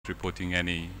reporting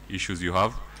any issues you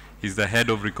have. He's the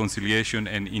head of reconciliation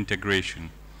and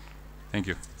integration. Thank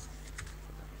you.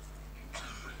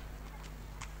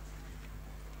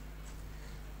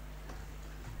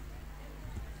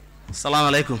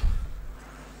 Assalamu alaikum.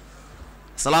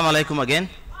 Assalamu alaikum again.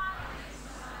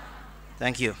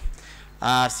 Thank you.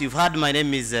 As you've heard, my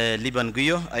name is Liban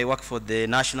Guyo. I work for the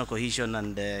National Cohesion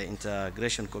and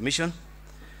Integration Commission.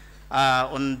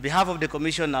 On behalf of the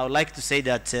Commission, I would like to say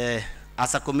that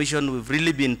as a Commission, we've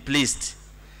really been pleased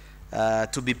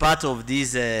to be part of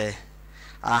this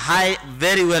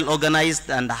very well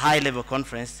organized and high-level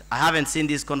conference. I haven't seen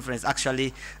this conference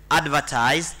actually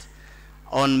advertised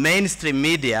on mainstream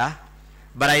media,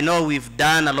 but I know we've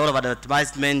done a lot of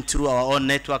advertisement through our own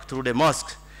network, through the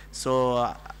mosque.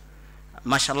 So,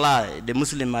 mashallah, the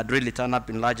Muslims had really turned up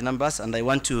in large numbers, and I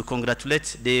want to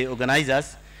congratulate the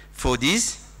organizers for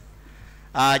this.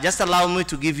 Just allow me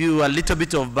to give you a little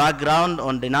bit of background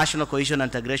on the National Cohesion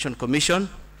and Integration Commission.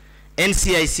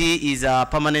 NCIC is a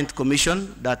permanent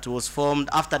commission that was formed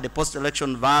after the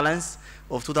post-election violence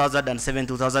of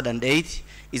 2007-2008.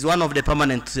 It's one of the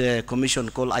permanent commission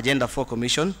called Agenda 4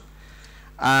 Commission.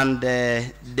 And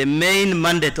the main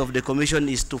mandate of the commission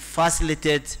is to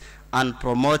facilitate and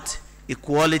promote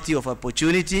equality of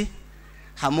opportunity,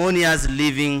 harmonious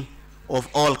living of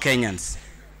all Kenyans.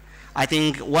 I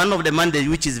think one of the mandates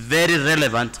which is very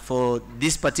relevant for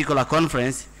this particular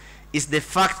conference is the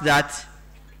fact that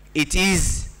it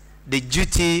is the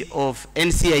duty of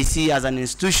NCIC as an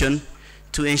institution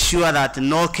to ensure that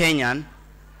no Kenyan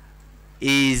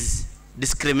is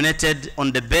discriminated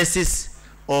on the basis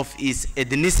of his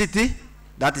ethnicity,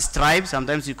 that is tribe,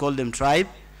 sometimes you call them tribe,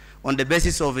 on the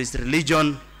basis of his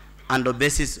religion and the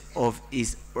basis of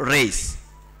his race.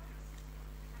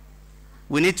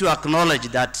 We need to acknowledge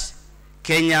that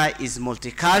Kenya is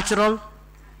multicultural,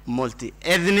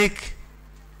 multi-ethnic,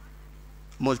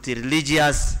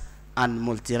 multi-religious, and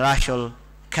multiracial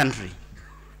country.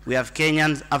 We have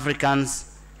Kenyans,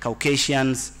 Africans,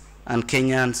 Caucasians, and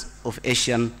Kenyans of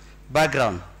Asian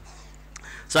background.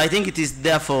 So I think it is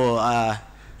therefore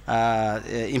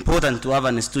important to have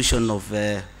an institution of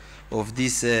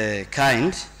this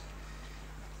kind.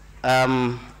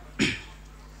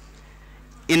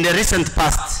 In the recent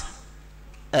past,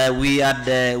 we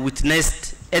had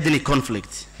witnessed ethnic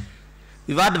conflict.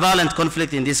 We've had violent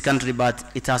conflict in this country, but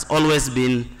it has always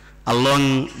been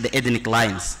along the ethnic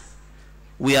lines.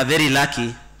 We are very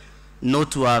lucky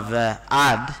not to have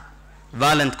had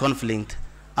violent conflict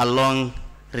along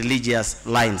religious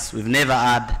lines. We've never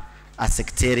had a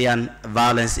sectarian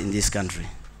violence in this country.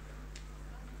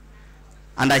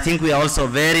 And I think we are also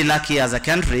very lucky as a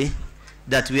country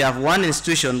that we have one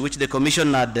institution which the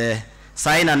Commission had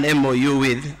signed an MOU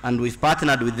with, and we've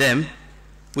partnered with them,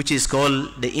 which is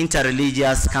called the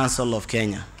Interreligious Council of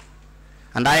Kenya.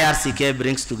 And IRCK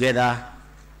brings together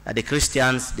the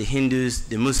Christians, the Hindus,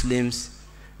 the Muslims,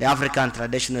 the African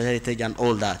traditional heritage, and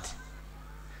all that.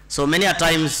 So many a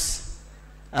times,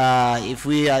 if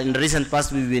we are in the recent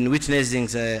past, we've been witnessing,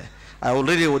 I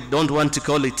already don't want to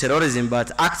call it terrorism,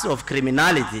 but acts of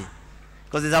criminality.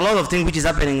 Because there's a lot of things which is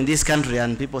happening in this country,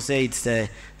 and people say it's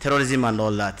terrorism and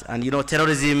all that. And you know,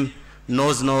 terrorism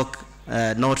knows no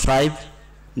tribe,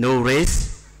 no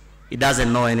race. It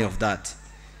doesn't know any of that.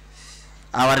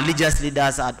 Our religious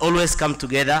leaders had always come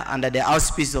together under the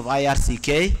auspice of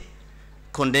IRCK,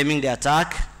 condemning the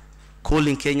attack,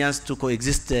 calling Kenyans to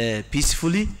coexist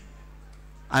peacefully,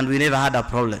 and we never had a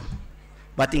problem.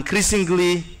 But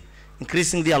increasingly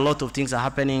a lot of things are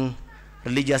happening.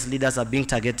 Religious leaders are being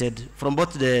targeted from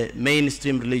both the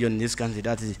mainstream religion in this country,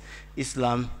 that is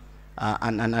Islam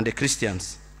and the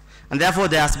Christians. And therefore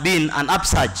there has been an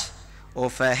upsurge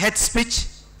of hate speech.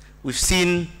 We've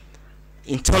seen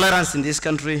intolerance in this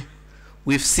country.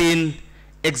 We've seen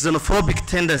xenophobic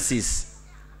tendencies.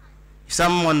 If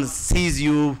someone sees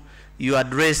you are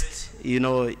dressed, you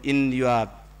know, in your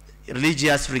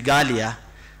religious regalia,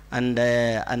 and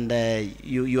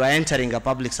you are entering a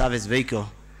public service vehicle,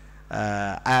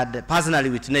 I had personally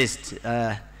witnessed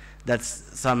that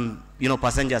some, you know,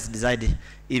 passengers decided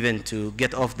even to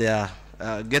get off the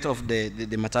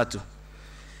matatu.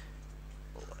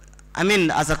 I mean,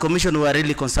 as a commission, we are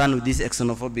really concerned with these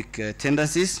xenophobic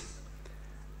tendencies.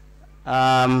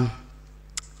 Currently,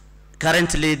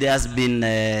 there has been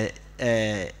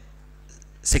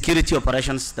security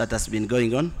operations that has been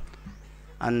going on,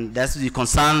 and there's the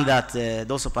concern that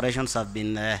those operations have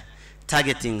been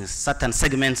targeting certain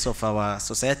segments of our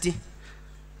society.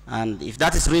 And if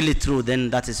that is really true, then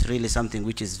that is really something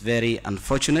which is very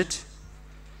unfortunate.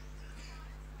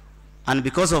 And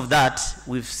because of that,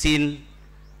 we've seen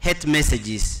hate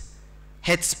messages,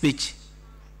 hate speech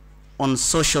on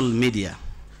social media,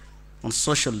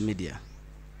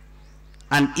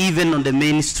 and even on the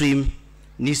mainstream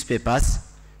newspapers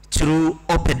through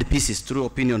op-ed pieces, through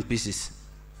opinion pieces.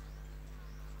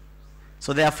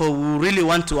 So therefore, we really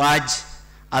want to urge,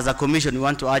 as a commission, we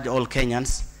want to urge all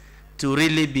Kenyans to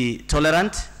really be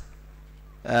tolerant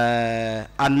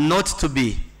and not to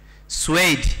be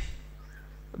swayed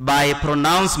by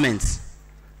pronouncements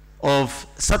of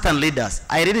certain leaders.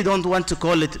 I really don't want to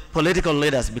call it political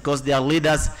leaders, because they are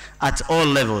leaders at all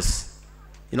levels.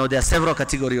 You know, there are several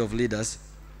categories of leaders.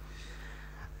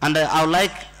 And I would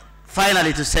like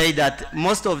finally to say that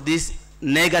most of these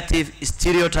negative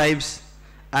stereotypes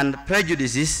and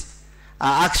prejudices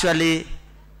are actually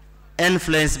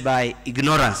influenced by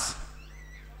ignorance.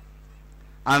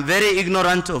 I'm very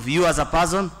ignorant of you as a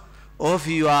person, of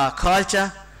your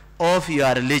culture, of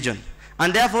your religion.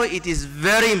 And therefore, it is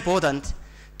very important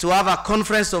to have a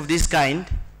conference of this kind.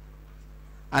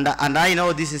 And I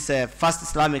know this is a first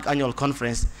Islamic annual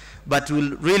conference, but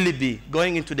we'll really be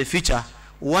going into the future,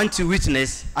 want to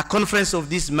witness a conference of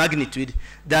this magnitude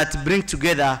that bring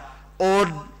together all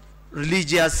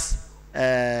religious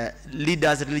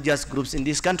leaders, religious groups in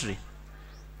this country.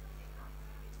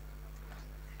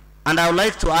 And I would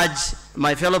like to urge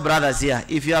my fellow brothers here,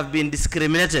 if you have been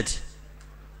discriminated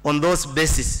on those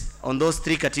bases, on those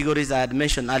three categories I had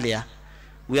mentioned earlier,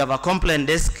 we have a complaint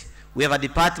desk, we have a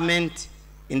department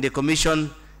in the commission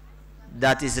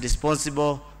that is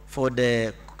responsible for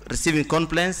the receiving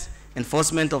complaints,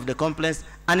 enforcement of the complaints,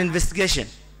 and investigation.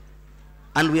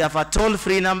 And we have a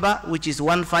toll-free number, which is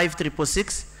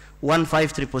 15366,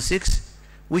 15366,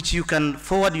 which you can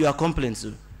forward your complaints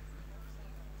to.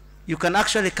 You can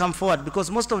actually come forward,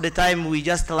 because most of the time we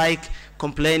just like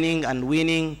complaining and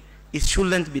winning. It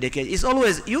shouldn't be the case. It's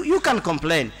always, you can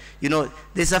complain. You know,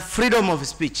 there's a freedom of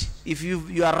speech. If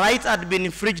your right had been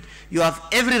infringed, you have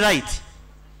every right.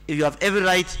 If you have every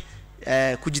right,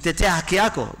 kujitetea haki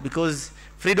yako, because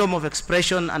freedom of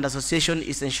expression and association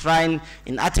is enshrined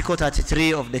in Article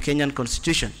 33 of the Kenyan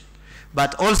Constitution.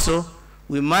 But also,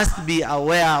 we must be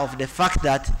aware of the fact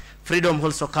that freedom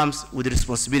also comes with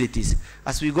responsibilities.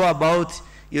 As we go about,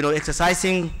 you know,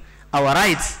 exercising our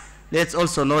rights, let's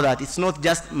also know that it's not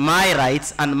just my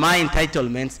rights and my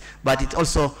entitlements, but it's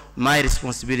also my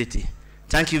responsibility.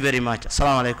 Thank you very much.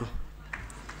 Assalamu alaikum.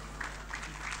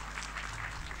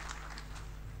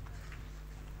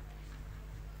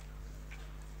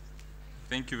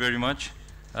 Thank you very much.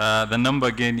 The number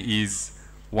again is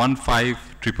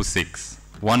 15666.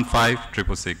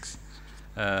 15666.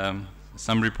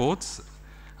 Some reports.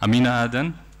 Amina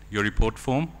Adan, your report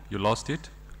form, you lost it.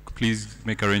 Please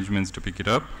make arrangements to pick it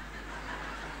up.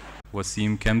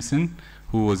 Wasim Kemson,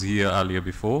 who was here earlier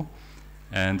before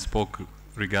and spoke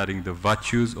regarding the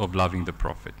virtues of loving the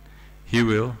Prophet. He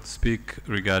will speak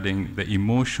regarding the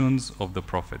emotions of the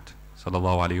Prophet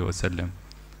sallallahu alaihi wasallam.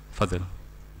 Fadil.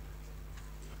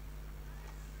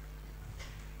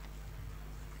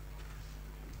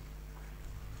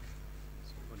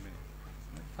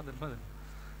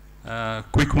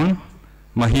 Quick one.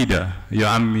 Mahida, your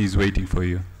Ammi is waiting for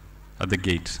you at the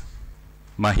gate.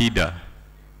 Mahida.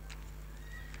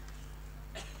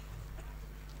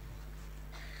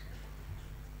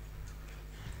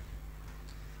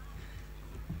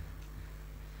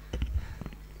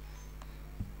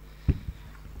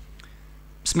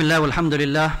 بسم الله والحمد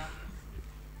لله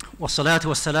والصلاة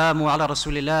والسلام على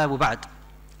رسول الله وبعد.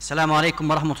 السلام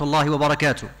عليكم ورحمة الله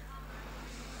وبركاته.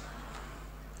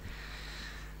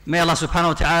 May Allah subhanahu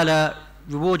wa ta'ala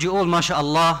reward you all,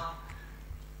 mashallah.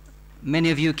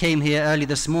 Many of you came here early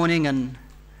this morning and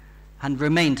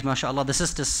remained, mashallah. The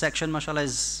sisters section, mashallah,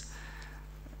 is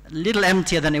a little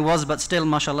emptier than it was, but still,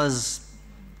 mashallah, is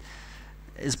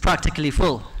practically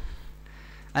full.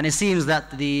 And it seems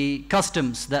that the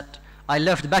customs that I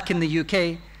left back in the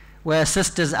UK, where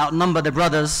sisters outnumber the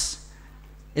brothers,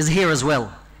 is here as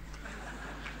well.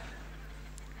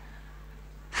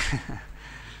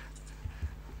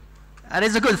 And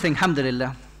it's a good thing,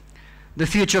 alhamdulillah. The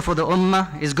future for the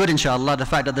ummah is good, inshallah. The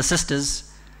fact that the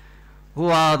sisters, who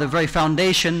are the very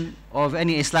foundation of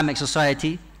any Islamic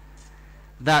society,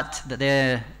 that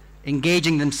they're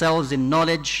engaging themselves in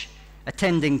knowledge,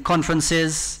 attending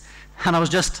conferences. And I was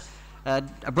just,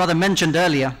 a brother mentioned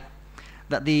earlier,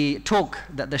 that the talk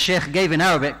that the Sheikh gave in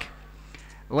Arabic,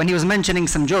 when he was mentioning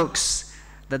some jokes,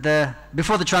 that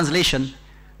before the translation,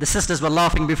 the sisters were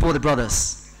laughing before the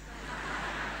brothers.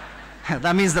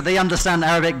 That means that they understand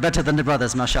Arabic better than the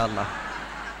brothers, mashallah.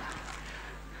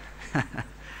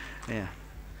 Yeah.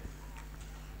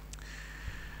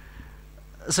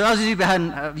 So as you've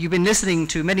been listening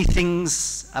to many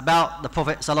things about the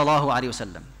Prophet sallallahu alaihi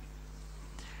wasallam.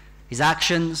 his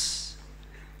actions,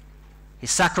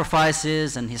 his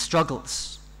sacrifices, and his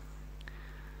struggles.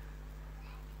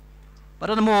 But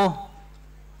on a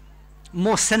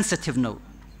more sensitive note,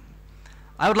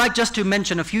 I would like just to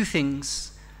mention a few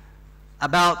things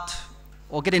about,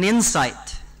 or get an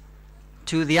insight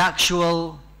to the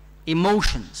actual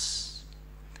emotions,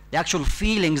 the actual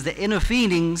feelings, the inner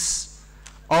feelings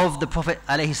of the Prophet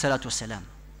ﷺ.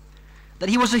 That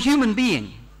he was a human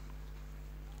being,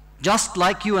 just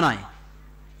like you and I.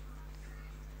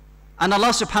 And Allah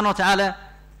subhanahu wa ta'ala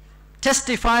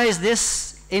testifies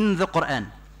this in the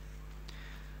Quran,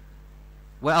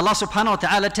 where Allah subhanahu wa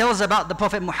ta'ala tells about the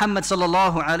Prophet Muhammad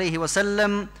sallallahu alayhi wa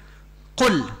sallam,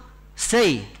 قُلْ,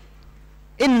 say,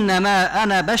 إِنَّمَا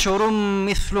أَنَا بَشَرٌ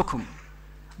مِثْلُكُمْ,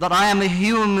 that I am a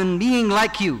human being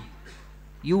like you,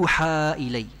 يُوحَى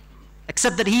إِلَيْ,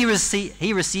 except that he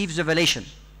receives revelation,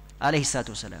 alayhi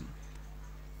salatu wasalam.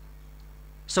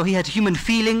 So he had human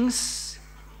feelings,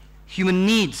 human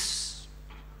needs,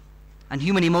 and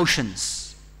human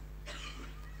emotions.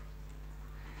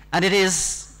 And it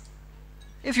is,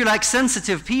 if you like,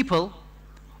 sensitive people,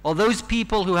 or those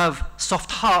people who have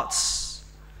soft hearts,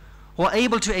 who are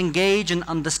able to engage and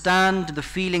understand the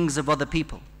feelings of other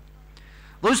people.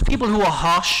 Those people who are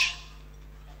harsh,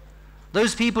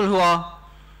 those people who are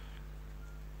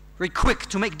very quick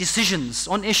to make decisions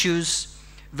on issues,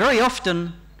 very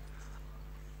often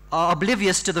are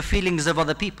oblivious to the feelings of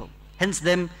other people, hence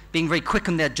them being very quick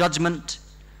in their judgment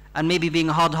and maybe being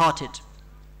hard-hearted.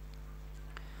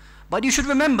 But you should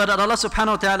remember that Allah subhanahu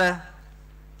wa ta'ala,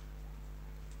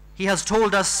 He has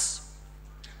told us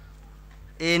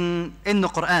in the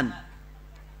Quran,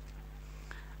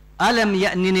 أَلَمْ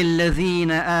يَأْنِ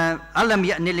لِلَّذِينَ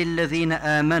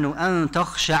آمَنُوا أَن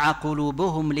تَخْشَعَ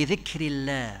قُلُوبُهُمْ لِذِكْرِ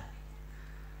اللَّهِ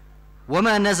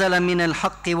وَمَا نَزَلَ مِنَ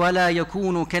الْحَقِّ وَلَا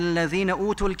يَكُونُوا كَالَّذِينَ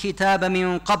أُوتُوا الْكِتَابَ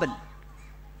مِنْ قَبْلِ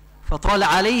فَطَالَ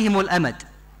عَلَيْهِمُ الْأَمَدُ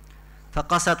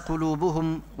فَقَسَتْ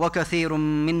قُلُوبُهُمْ وَكَثِيرٌ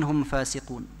مِّنْهُمْ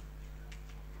فَاسِقُونَ.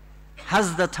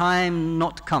 Has the time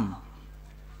not come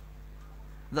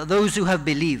that those who have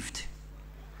believed,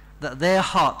 that their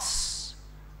hearts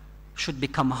should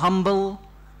become humble,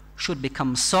 should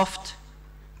become soft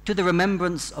to the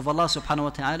remembrance of Allah subhanahu wa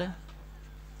ta'ala?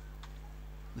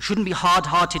 We shouldn't be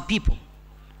hard-hearted people.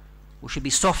 We should be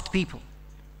soft people,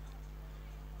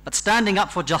 but standing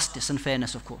up for justice and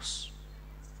fairness, of course.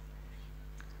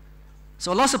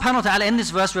 So Allah subhanahu wa ta'ala in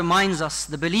this verse reminds us,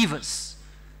 the believers,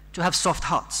 to have soft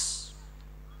hearts.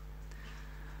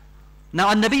 Now,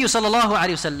 An-Nabi sallallahu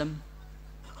alayhi wasallam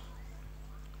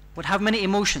would have many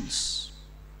emotions.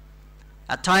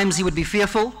 At times he would be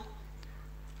fearful,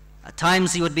 at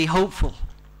times he would be hopeful,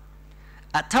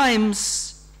 at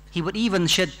times he would even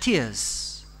shed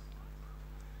tears.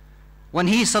 When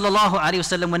he sallallahu alayhi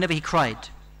wasallam, whenever he cried,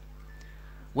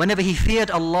 whenever he feared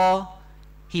Allah,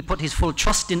 he put his full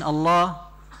trust in Allah.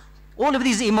 All of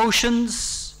these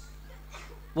emotions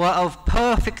were of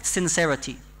perfect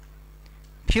sincerity,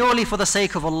 purely for the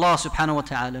sake of Allah subhanahu wa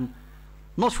ta'ala,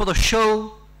 not for the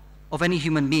show of any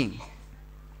human being.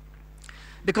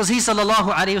 Because he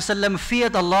sallallahu alayhi wasallam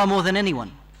feared Allah more than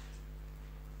anyone.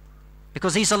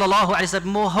 Because he sallallahu alayhi wasallam had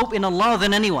more hope in Allah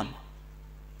than anyone.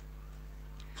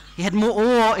 He had more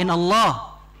awe in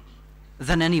Allah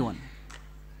than anyone.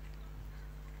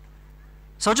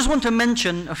 So I just want to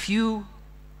mention a few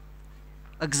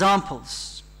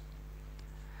examples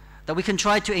that we can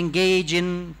try to engage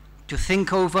in, to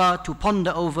think over, to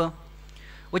ponder over,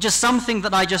 which is something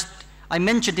that I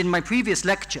mentioned in my previous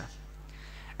lecture.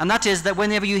 And that is that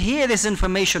whenever you hear this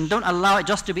information, don't allow it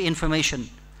just to be information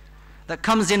that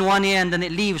comes in one ear and then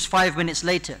it leaves 5 minutes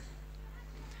later.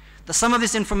 That some of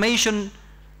this information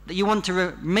that you want to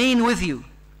remain with you,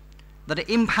 that it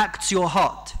impacts your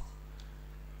heart,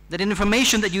 that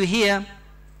information that you hear,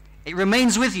 it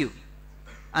remains with you,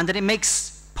 and that it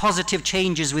makes positive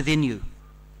changes within you.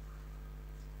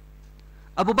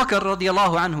 Abu Bakr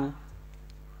radiallahu anhu,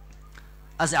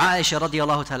 as Aisha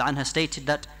radiallahu ta'ala anha stated,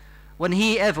 that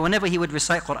whenever he would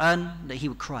recite Quran, that he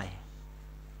would cry.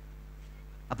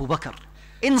 Abu Bakr,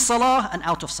 in salah and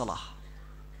out of salah.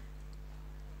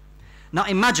 Now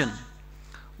imagine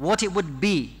what it would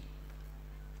be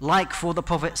like for the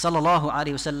Prophet sallallahu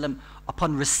alaihi wasallam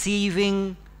upon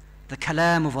receiving the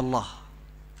kalam of Allah.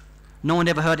 No one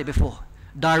ever heard it before,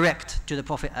 direct to the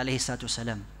Prophet alayhi salatu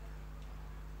wasallam.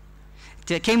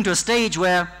 It came to a stage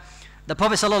where the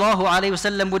Prophet sallallahu alaihi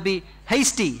wasallam would be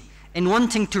hasty in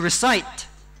wanting to recite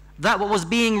that what was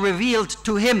being revealed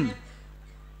to him.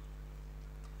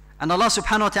 And Allah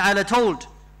subhanahu wa ta'ala told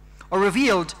or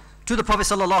revealed to the Prophet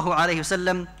sallallahu alaihi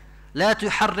wasallam, لا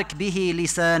تحرك به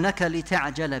لسانك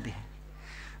لتعجل به.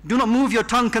 Do not move your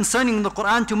tongue concerning the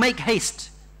Quran to make haste.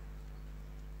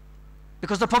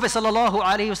 Because the Prophet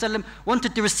ﷺ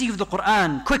wanted to receive the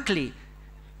Quran quickly,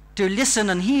 to listen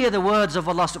and hear the words of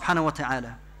Allah subhanahu wa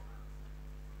ta'ala.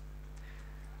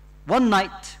 One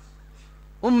night,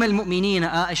 al-Mu'mineen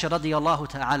Aisha radiyallahu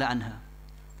ta'ala anha,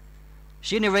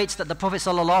 she narrates that the Prophet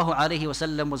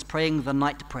ﷺ was praying the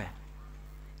night prayer.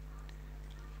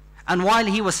 And while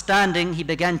he was standing, he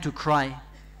began to cry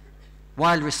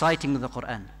while reciting the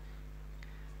Quran.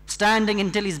 Standing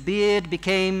until his beard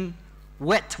became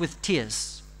wet with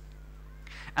tears.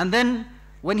 And then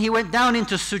when he went down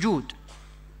into sujood,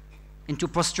 into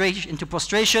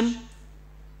prostration,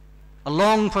 a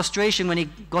long prostration, when he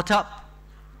got up,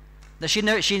 that she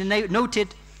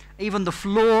noted even the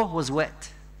floor was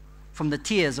wet from the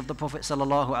tears of the Prophet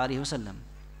sallallahu alaihi wasallam.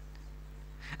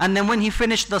 And then when he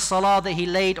finished the salah, that he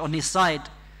laid on his side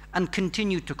and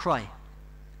continued to cry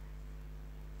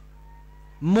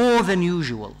more than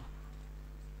usual.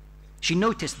 She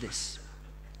noticed this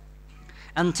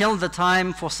until the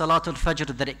time for Salatul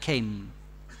Fajr that it came,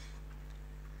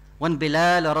 when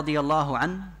Bilal radiyallahu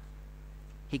an,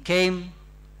 he came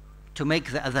to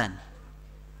make the adhan.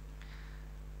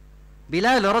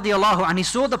 Bilal radiyallahu an, he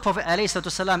saw the Prophet alayhi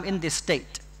salatu in this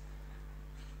state,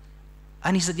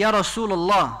 and he said, Ya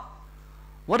Rasulullah,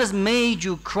 what has made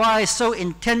you cry so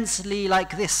intensely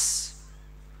like this,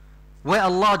 where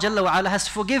Allah Jalla wa Ala has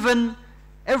forgiven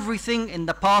everything in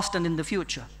the past and in the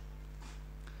future?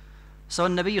 So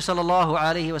Nabi sallallahu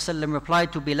alayhi wasallam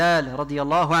replied to Bilal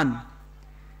radiyallahu an,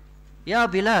 Ya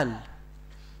Bilal,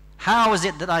 how is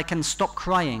it that I can stop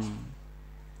crying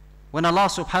when Allah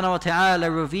subhanahu wa ta'ala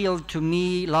revealed to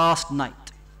me last night?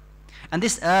 And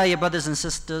this ayah, brothers and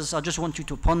sisters, I just want you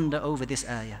to ponder over this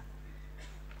ayah.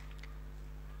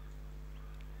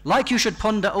 Like you should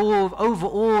ponder over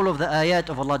all of the ayat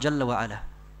of Allah Jalla wa Ala.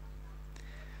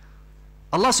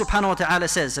 Allah subhanahu wa ta'ala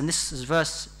says, and this is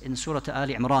verse in Surah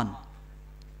Ali Imran,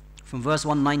 from verse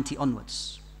 190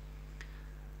 onwards,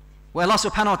 where Allah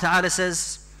subhanahu wa ta'ala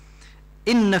says,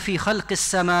 إن في خلق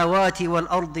السماوات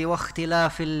والأرض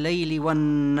واختلاف الليل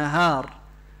والنهار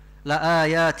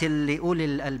لآيات لأولي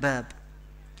الألباب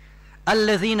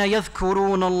الذين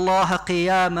يذكرون الله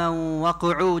قياما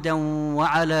وقعودا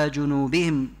وعلى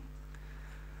جنوبهم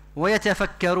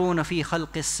ويتفكرون في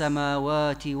خلق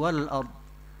السماوات والأرض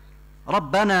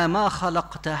ربنا ما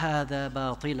خلقت هذا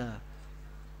باطلا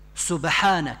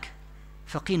سبحانك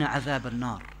فقنا عذاب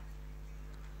النار.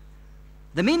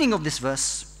 The meaning of this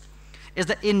verse is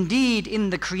that indeed in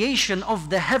the creation of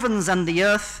the heavens and the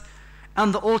earth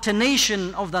and the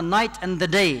alternation of the night and the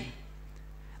day,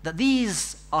 that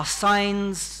these are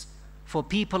signs for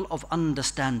people of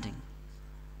understanding.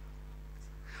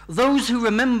 Those who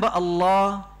remember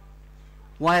Allah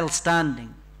while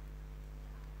standing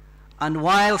and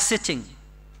while sitting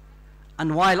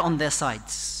and while on their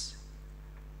sides.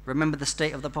 Remember the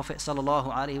state of the Prophet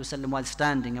sallallahu alaihi wasallam while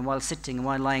standing and while sitting and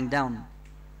while lying down.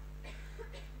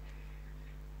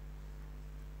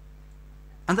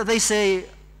 And that they say,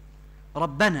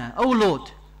 Rabbana, O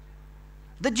Lord,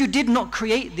 that you did not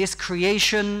create this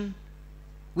creation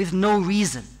with no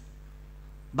reason.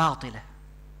 Batila.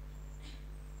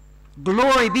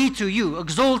 Glory be to you,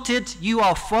 exalted, you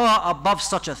are far above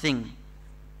such a thing.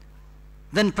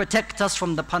 Then protect us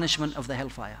from the punishment of the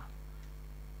hellfire.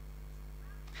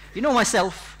 You know,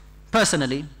 myself,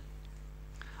 personally,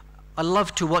 I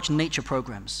love to watch nature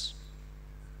programs,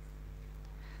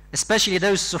 especially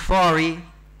those safari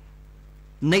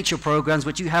nature programs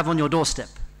which you have on your doorstep.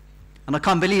 And I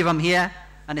can't believe I'm here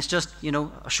and it's just,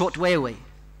 a short way away.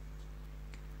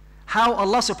 How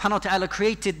Allah subhanahu wa ta'ala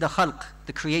created the khalq,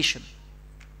 the creation.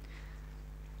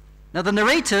 Now the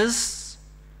narrators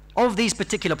of these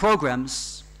particular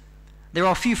programs, there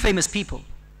are a few famous people,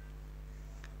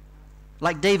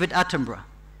 like David Attenborough,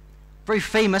 very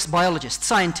famous biologist,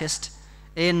 scientist,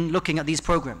 in looking at these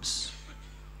programs.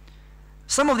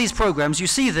 Some of these programs, you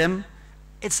see them,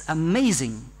 it's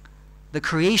amazing, the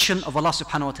creation of Allah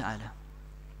subhanahu wa ta'ala.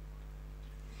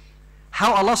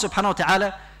 How Allah subhanahu wa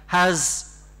ta'ala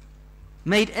has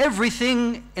made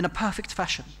everything in a perfect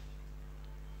fashion.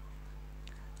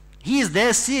 He is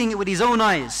there seeing it with his own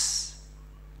eyes.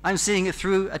 I'm seeing it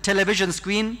through a television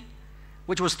screen,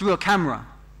 which was through a camera.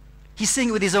 He's seeing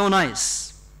it with his own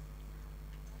eyes.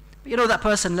 But you know that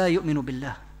person, la yu'minu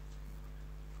billah.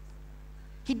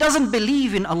 He doesn't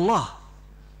believe in Allah.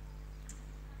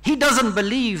 He doesn't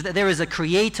believe that there is a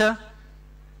creator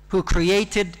who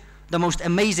created the most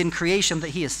amazing creation that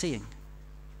he is seeing.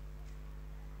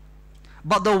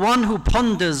 But the one who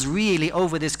ponders really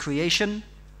over this creation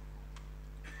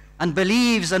and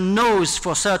believes and knows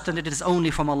for certain it is only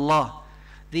from Allah,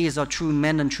 these are true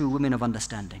men and true women of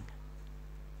understanding.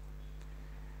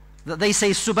 That they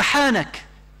say, Subhanak,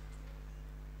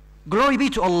 glory be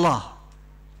to Allah.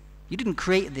 You didn't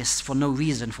create this for no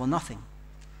reason, for nothing.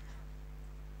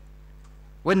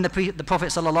 When the Prophet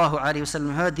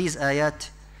ﷺ heard these ayat,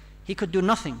 he could do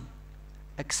nothing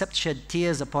except shed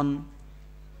tears upon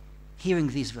hearing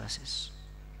these verses.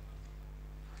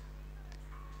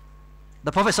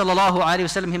 The Prophet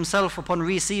ﷺ himself, upon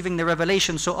receiving the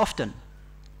revelation so often,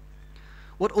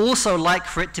 would also like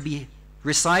for it to be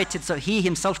recited so he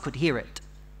himself could hear it.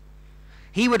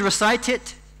 He would recite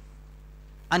it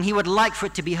and he would like for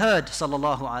it to be heard,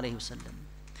 sallallahu alayhi wasallam.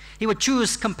 He would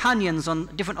choose companions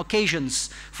on different occasions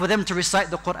for them to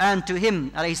recite the Quran to him,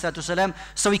 alayhi salatu wasalam,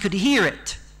 so he could hear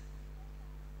it.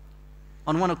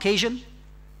 On one occasion,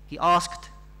 he asked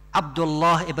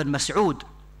Abdullah ibn Mas'ud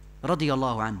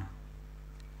radiyallahu anhu.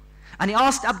 And he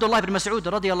asked Abdullah ibn Mas'ud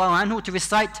radiyallahu anhu to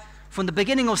recite from the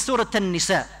beginning of Surah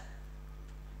An-Nisa.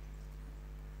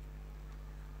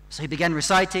 So he began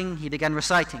reciting.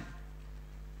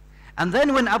 And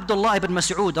then when Abdullah ibn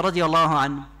Mas'ud radiyallahu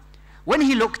anhu, when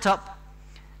he looked up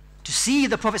to see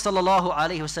the Prophet sallallahu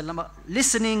alaihi wasallam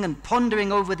listening and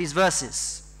pondering over these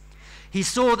verses, he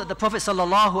saw that the Prophet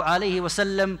sallallahu alaihi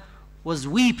wasallam was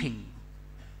weeping.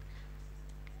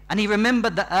 And he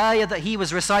remembered the ayah that he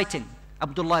was reciting,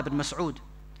 Abdullah ibn Mas'ud.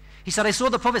 He said, I saw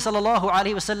the Prophet sallallahu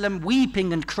alaihi wasallam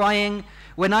weeping and crying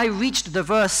when I reached the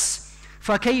verse,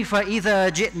 فَكَيْفَ إِذَا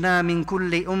جِئْنَا مِنْ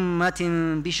كُلِّ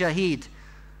أُمَّةٍ بِشَهِيدٍ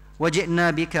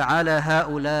وَجِئْنَا بِكَ عَلَى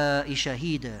هَؤُلَاءِ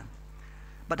شَهِيدًا.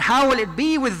 But how will it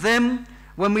be with them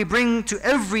when we bring to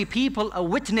every people a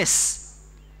witness,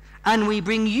 and we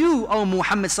bring you, O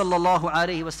Muhammad sallallahu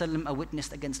alaihi wasallam, a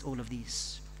witness against all of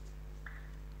these?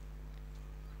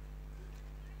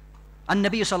 And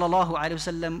Nabi sallallahu alaihi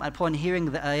wasallam, upon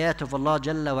hearing the ayat of Allah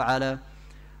Jalla wa Ala,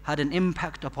 had an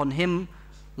impact upon him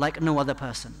like no other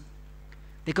person,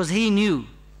 because he knew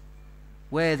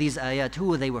where these ayat,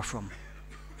 who they were from.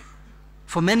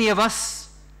 For many of us,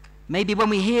 maybe when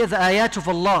we hear the ayat of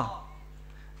Allah,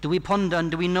 do we ponder and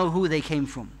do we know who they came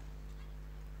from?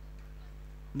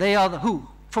 They are the who?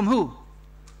 From who?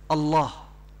 Allah,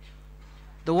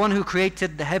 the one who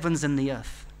created the heavens and the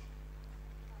earth.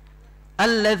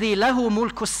 الَّذِي لَهُ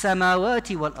مُلْكُ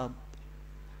السَّمَاوَاتِ وَالْأَرْضِ.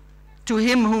 To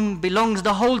him whom belongs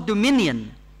the whole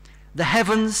dominion, the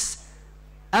heavens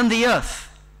and the earth,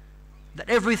 that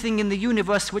everything in the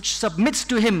universe which submits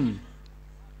to him,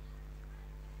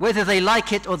 whether they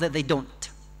like it or that they don't.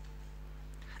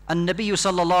 And Nabi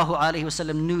sallallahu alayhi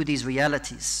wasallam knew these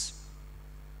realities.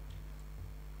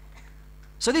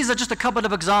 So these are just a couple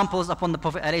of examples upon the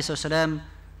Prophet alayhi wasallam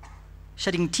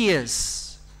shedding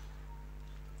tears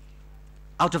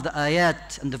out of the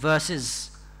ayat and the verses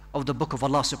of the book of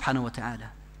Allah subhanahu wa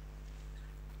ta'ala.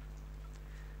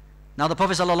 Now the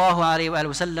Prophet sallallahu alayhi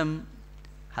wasallam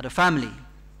had a family.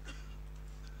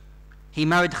 He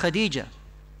married Khadija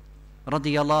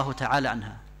radiyallahu ta'ala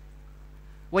anha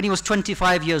when he was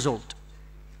 25 years old.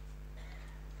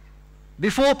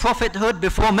 Before prophethood,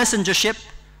 before messengership,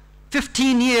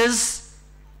 15 years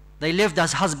they lived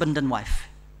as husband and wife.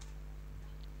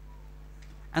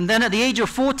 And then at the age of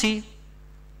 40,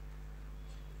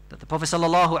 that the Prophet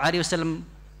sallallahu alaihi wasallam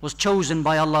was chosen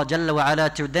by Allah Jalla wa Ala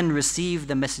to then receive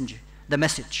the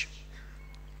message.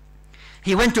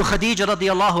 He went to Khadija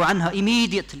radiyallahu anha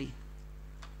immediately,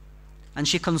 and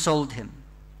she consoled him,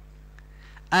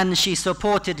 and she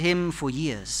supported him for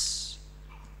years.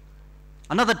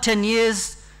 Another 10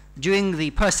 years during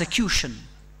the persecution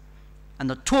and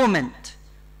the torment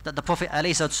that the Prophet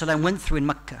ﷺ went through in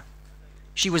Mecca.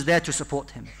 She was there to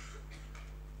support him.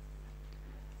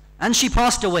 And she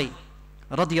passed away,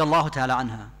 radiyallahu ta'ala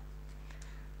anha.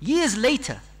 Years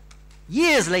later,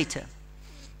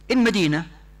 in Medina,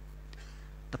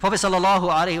 the Prophet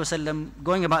ﷺ,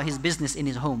 going about his business in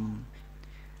his home,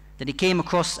 that he came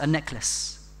across a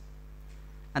necklace.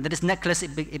 And that this necklace,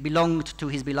 it belonged to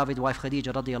his beloved wife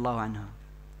Khadija radiyallahu anha.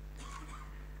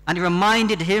 And it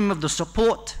reminded him of the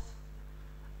support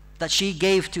that she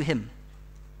gave to him.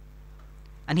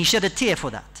 And he shed a tear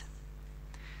for that.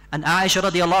 And Aisha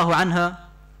radiyallahu anha,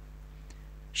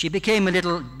 she became a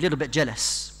little bit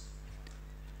jealous.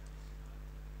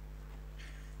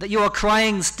 That you are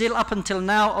crying still up until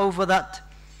now over that,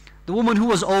 the woman who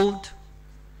was old.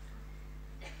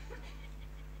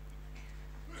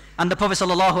 And the Prophet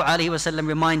ﷺ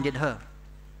reminded her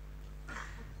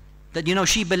that, you know,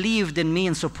 she believed in me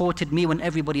and supported me when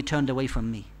everybody turned away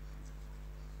from me.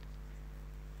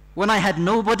 When I had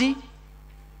nobody,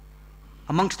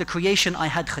 amongst the creation I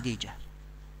had Khadija.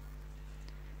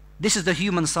 This is the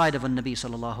human side of a Nabi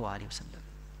sallallahu alayhi wa sallam.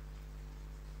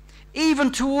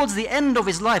 Even towards the end of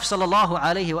his life, sallallahu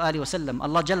alayhi wa sallam,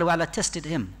 Allah Jalla wa ala tested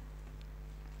him.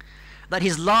 That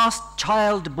his last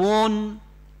child born,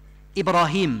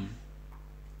 Ibrahim,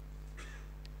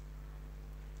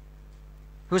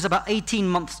 who was about 18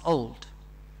 months old.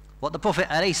 What the Prophet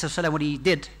ﷺ, what he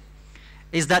did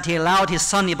is that he allowed his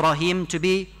son Ibrahim to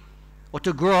be, or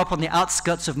to grow up on the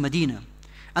outskirts of Medina,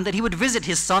 and that he would visit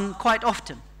his son quite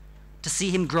often to see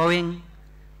him growing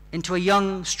into a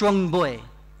young, strong boy.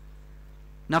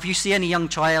 Now if you see any young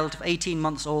child of 18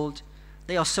 months old,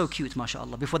 they are so cute,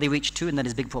 mashallah, before they reach 2, and then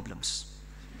there's big problems.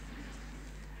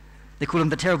 They call them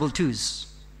the terrible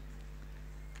twos.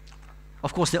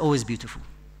 Of course, they're always beautiful.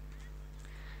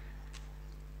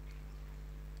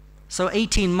 So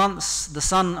 18 months, the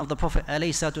son of the Prophet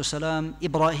ﷺ,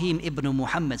 Ibrahim ibn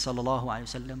Muhammad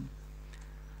ﷺ,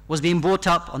 was being brought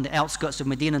up on the outskirts of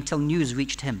Medina until news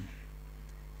reached him.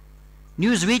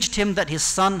 News reached him that his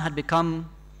son had become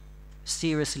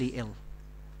seriously ill.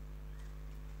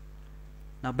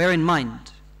 Now bear in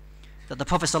mind that the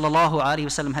Prophet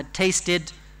ﷺ had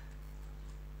tasted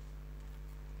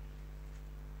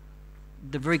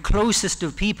the very closest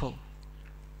of people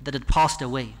that had passed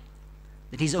away,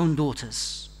 that his own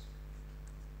daughters.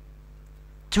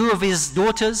 2 of his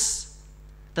daughters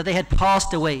that they had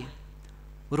passed away.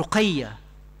 Ruqayya,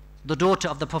 the daughter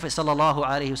of the Prophet sallallahu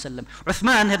alaihi wasallam.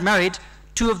 Uthman had married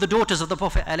 2 of the daughters of the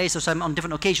Prophet alayhi wasallam on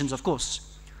different occasions, of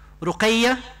course.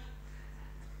 Ruqayya,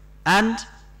 and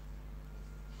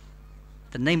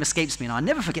the name escapes me now. I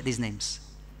never forget these names.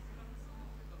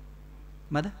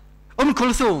 Mother?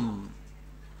 Kulthum.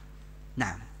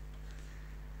 Now,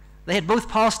 they had both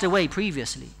passed away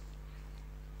previously.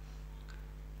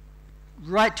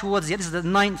 Right towards the end, this is the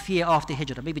 9th year after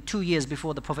Hijrah, maybe 2 years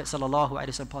before the Prophet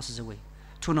ﷺ passes away.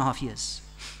 2.5 years.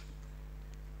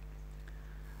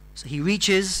 So he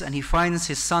reaches and he finds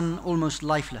his son almost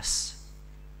lifeless.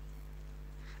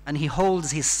 And he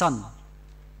holds his son,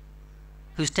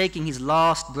 who's taking his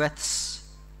last breaths,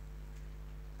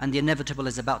 and the inevitable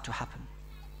is about to happen.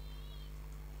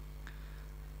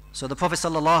 So the Prophet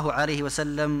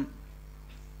ﷺ,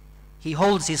 he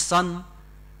holds his son,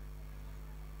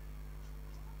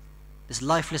 this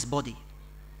lifeless body,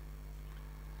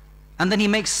 and then he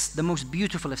makes the most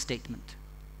beautiful of statement,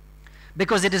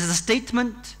 because it is a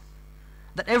statement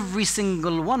that every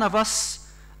single one of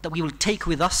us, that we will take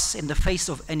with us in the face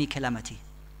of any calamity.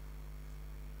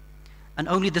 And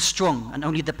only the strong and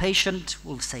only the patient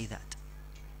will say that.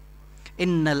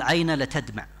 إِنَّ الْعَيْنَ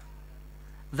لَتَدْمَعُ,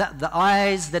 that the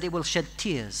eyes, that it will shed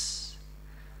tears.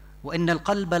 وَإِنَّ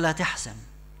الْقَلْبَ لَا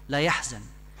يَحْزَنُ,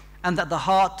 and that the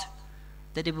heart,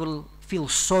 that it will feel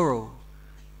sorrow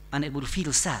and it will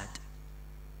feel sad.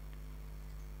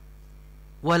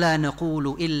 وَلَا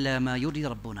نَقُولُ إِلَّا مَا يُرْضِي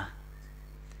رَبُّنَا,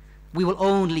 we will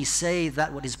only say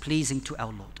that what is pleasing to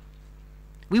our Lord.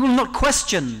 We will not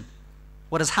question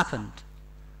what has happened,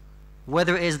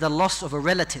 whether it is the loss of a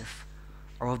relative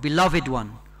or a beloved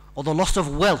one, or the loss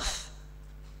of wealth.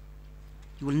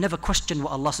 You will never question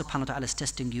what Allah subhanahu wa ta'ala is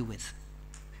testing you with.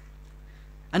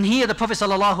 And here the Prophet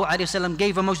sallallahu alaihi wasallam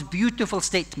gave a most beautiful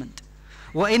statement.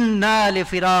 وَإِنَّا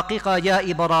لِفِرَاقِكَ يَا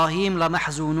إِبْرَاهِيمَ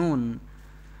لَمَحْزُونُونَ,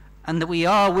 and that we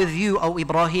are with you, O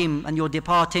Ibrahim, and your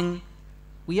departing,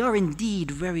 we are indeed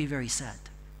very, very sad.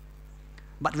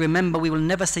 But remember, we will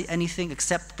never say anything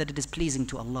except that it is pleasing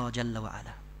to Allah Jalla wa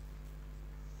ala.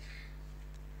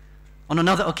 On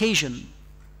another occasion,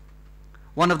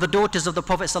 one of the daughters of the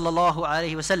Prophet sallallahu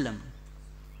alaihi wasallam,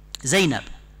 Zainab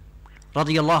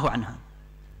radiyallahu anha,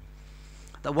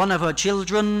 that one of her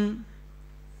children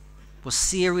was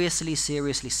seriously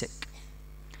sick,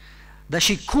 that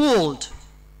she called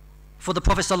for the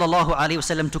Prophet sallallahu alaihi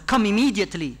wasallam to come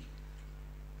immediately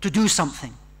to do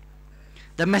something.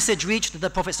 The message reached the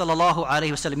Prophet sallallahu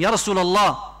alaihi wasallam, Ya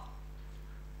Rasulullah,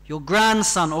 your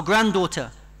grandson or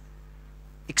granddaughter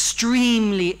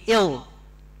extremely ill,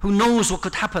 who knows what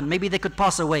could happen, maybe they could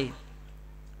pass away.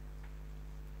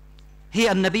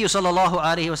 Here Nabi sallallahu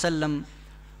alaihi wasallam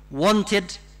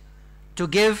wanted to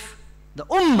give the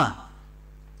ummah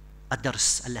a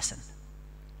dars, a lesson.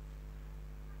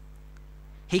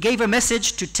 He gave a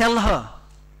message to tell her,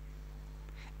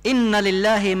 Inna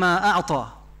lillahi ma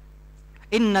a'ta,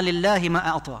 Inna lillahi ma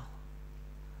a'ta,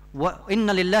 wa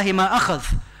inna lillahi ma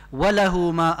akhadh, wa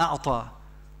lahu ma a'ta,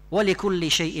 wa likulli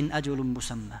shay'in ajulun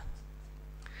musamma.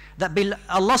 That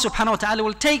Allah subhanahu wa ta'ala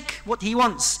will take what He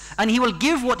wants, and He will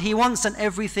give what He wants, and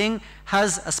everything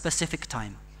has a specific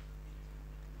time.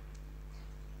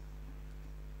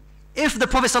 If the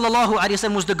Prophet sallallahu alaihi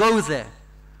wasallam was to go there,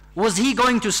 was he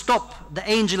going to stop the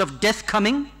angel of death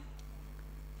coming?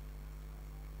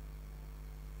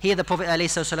 Here the Prophet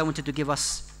ﷺ wanted to give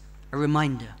us a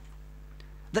reminder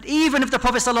that even if the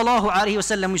Prophet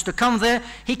ﷺ was to come there,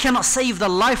 he cannot save the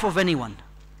life of anyone.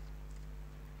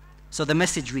 So the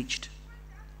message reached.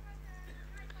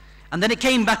 And then it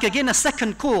came back again, a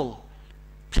second call.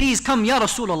 Please come, Ya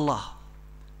Rasulullah.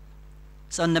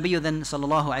 So Nabi then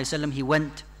ﷺ, he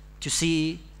went to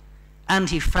see, and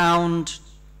he found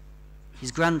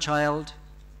his grandchild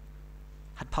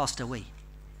had passed away.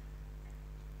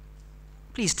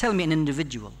 Please tell me an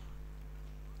individual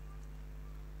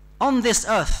on this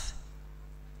earth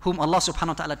whom Allah subhanahu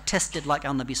wa ta'ala tested like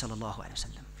our Nabi sallallahu alayhi wa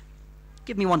sallam.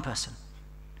 Give me one person.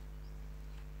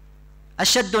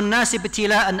 أشد الناس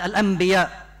ابتلاء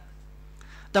الأنبياء.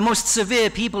 The most severe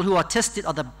people who are tested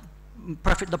are the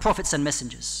prophets and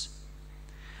messengers.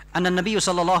 And the Nabi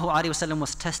sallallahu alayhi wa sallam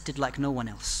was tested like no one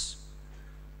else.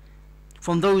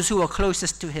 From those who are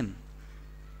closest to him.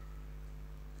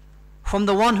 From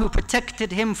the one who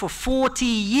protected him for 40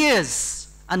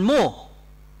 years and more,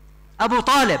 Abu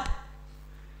Talib.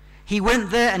 He went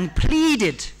there and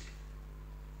pleaded,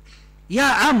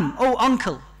 Ya Am, oh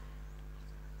uncle,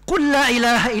 قُلْ لَا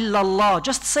إِلَهَ إِلَّا اللَّهِ.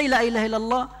 Just say La ilaha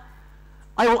illallah.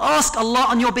 I will ask Allah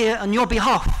on your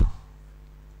behalf.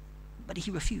 But he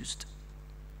refused.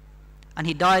 And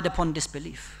he died upon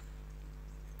disbelief.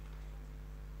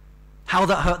 How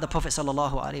that hurt the Prophet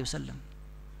sallallahu alaihi wasallam.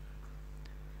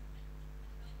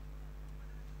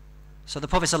 So the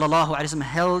Prophet ﷺ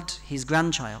held his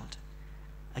grandchild.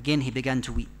 Again he began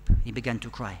to weep. He began to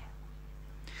cry.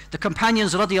 The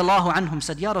companions radiallahu anhum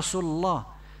said, Ya Rasulullah,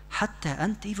 hatta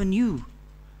ant, even you.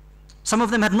 Some of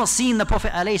them had not seen the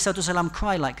Prophet ﷺ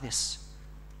cry like this.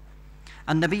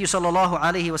 And Nabi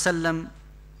ﷺ,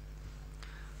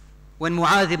 when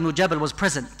Mu'adh ibn Jabal was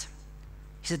present,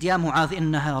 he said, Ya Mu'adh,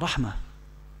 innaha rahmah.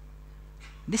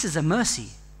 This is a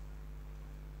mercy.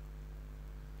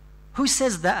 Who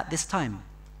says that at this time?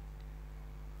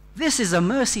 This is a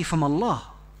mercy from Allah,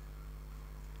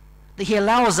 that He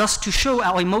allows us to show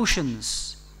our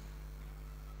emotions.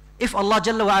 If Allah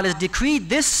Jalla wa Ala has decreed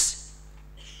this,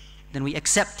 then we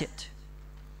accept it.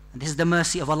 And this is the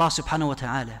mercy of Allah subhanahu wa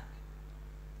ta'ala.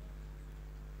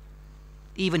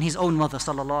 Even his own mother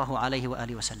sallallahu alayhi wa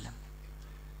alihi wa sallam.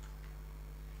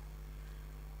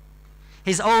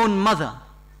 His own mother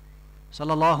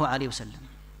sallallahu alayhi wa sallam.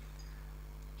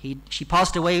 She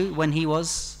passed away when he was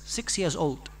 6 years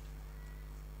old.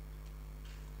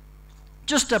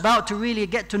 Just about to really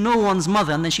get to know one's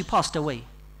mother, and then she passed away.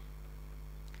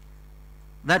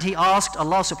 That he asked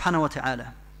Allah subhanahu wa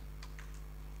ta'ala.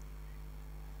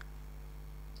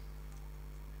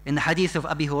 In the hadith of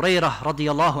Abi Hurairah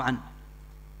radiyallahu anhu,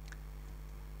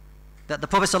 that the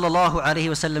Prophet sallallahu alaihi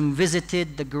wasallam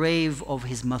visited the grave of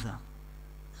his mother.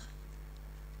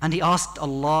 And he asked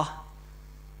Allah,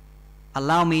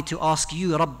 allow me to ask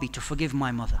you, Rabbi, to forgive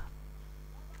my mother.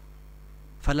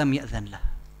 فَلَمْ يَأْذَنْ لَهُ.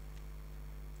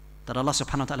 That Allah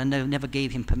subhanahu wa ta'ala never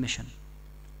gave him permission.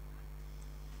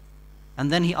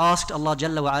 And then he asked Allah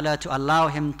Jalla wa Ala to allow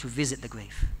him to visit the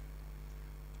grave.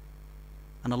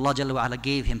 And Allah Jalla wa Ala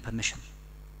gave him permission.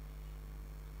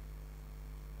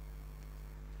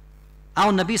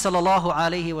 Our Nabi sallallahu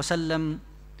alayhi wa sallam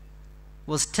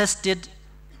was tested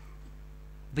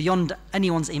beyond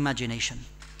anyone's imagination.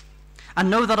 And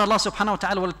know that Allah subhanahu wa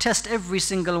ta'ala will test every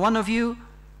single one of you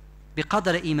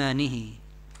بِقَدْرِ إِيمَانِهِ,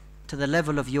 to the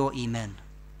level of your iman.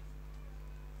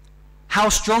 How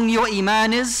strong your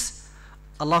iman is,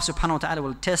 Allah subhanahu wa ta'ala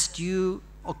will test you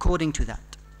according to that.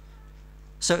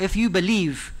 So if you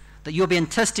believe that you're being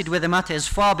tested where the matter is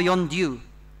far beyond you,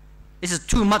 this is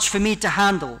too much for me to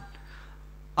handle,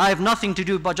 I have nothing to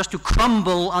do but just to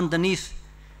crumble underneath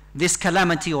this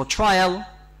calamity or trial,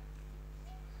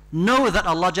 know that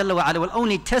Allah Jalla wa Ala will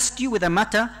only test you with a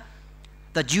matter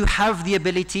that you have the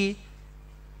ability,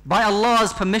 by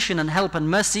Allah's permission and help and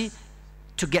mercy,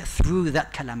 to get through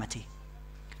that calamity,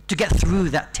 to get through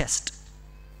that test.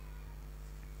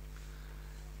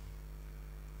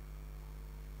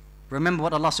 Remember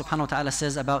what Allah subhanahu wa ta'ala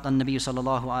says about An-Nabi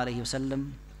sallallahu alayhi wa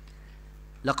sallam.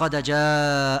 لَقَدْ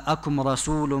جَاءَكُمْ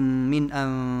رَسُولٌ مِّنْ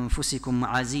أَنفُسِكُمْ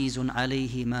عَزِيزٌ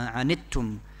عَلَيْهِ مَا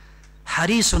عَنِتُّمْ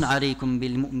حَرِيصٌ عَلَيْكُمْ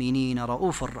بِالْمُؤْمِنِينَ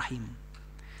رَؤُوفٌ رَحِيمٌ.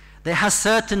 There has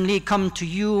certainly come to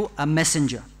you a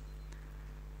messenger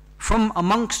from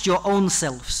amongst your own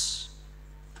selves,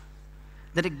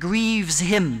 that it grieves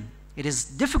him, it is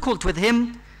difficult with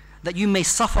him that you may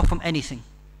suffer from anything,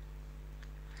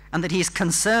 and that he is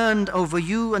concerned over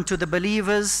you, and to the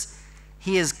believers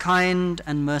he is kind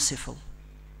and merciful.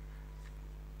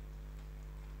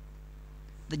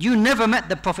 That you never met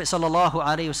the Prophet sallallahu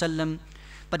alaihi wasallam,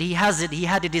 but he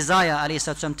had a desire alayhi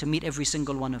salam to meet every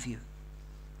single one of you.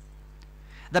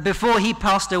 that before he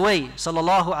passed away,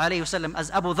 sallallahu alayhi wasallam,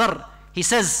 as Abu Dharr, he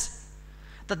says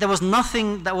that there was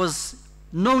nothing that was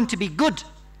known to be good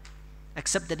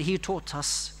except that he taught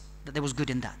us that there was good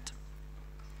in that.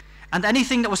 And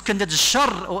anything that was considered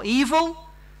shar or evil,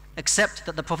 except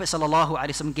that the Prophet sallallahu alaihi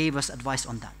wasallam gave us advice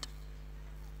on that.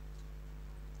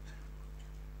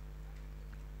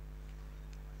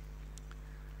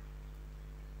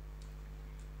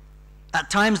 At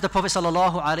times the Prophet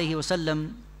sallallahu alaihi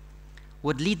wasallam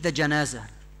would lead the janazah,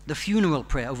 the funeral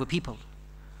prayer over people.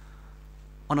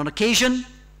 On an occasion,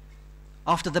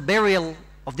 after the burial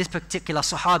of this particular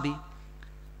Sahabi,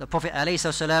 the Prophet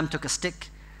ﷺ took a stick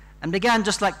and began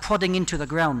just like prodding into the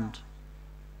ground.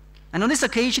 And on this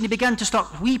occasion, he began to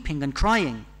start weeping and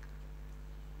crying.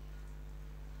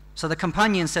 So the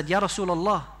companion said, Ya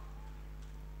Rasulullah,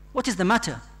 what is the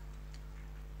matter?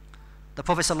 The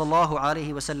Prophet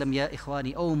ﷺ, Ya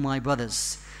ikhwani, oh my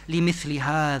brothers, لِمِثْلِ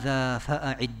هَذَا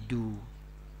فَأَعِدُّوا.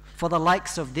 For the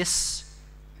likes of this,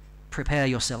 prepare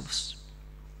yourselves.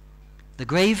 The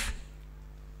grave,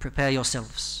 prepare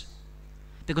yourselves.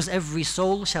 Because every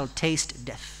soul shall taste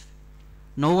death.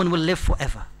 No one will live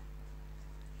forever.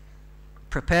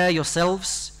 Prepare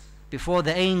yourselves before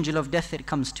the angel of death it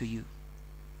comes to you.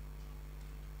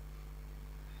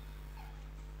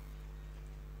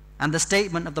 And the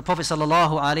statement of the Prophet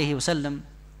sallallahu alaihi wasallam,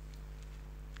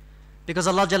 because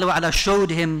Allah Jalla wa Ala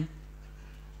showed him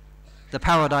the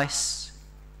paradise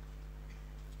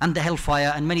and the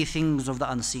hellfire and many things of the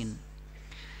unseen.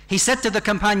 He said to the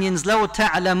companions, لَوْ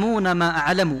تَعْلَمُونَ مَا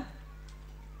أَعْلَمُ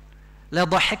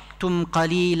لَضَحِكْتُمْ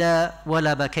قَلِيلًا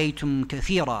وَلَبَكَيْتُمْ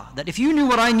كَثِيرًا. That if you knew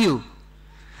what I knew,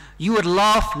 you would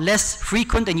laugh less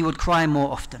frequent and you would cry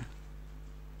more often.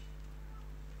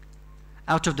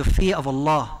 Out of the fear of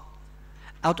Allah,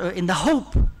 in the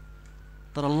hope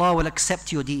that Allah will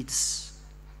accept your deeds.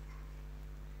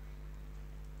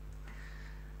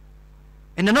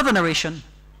 In another narration,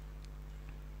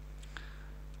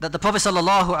 that the Prophet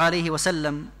sallallahu alaihi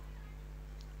wasallam,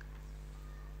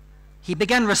 he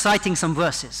began reciting some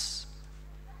verses.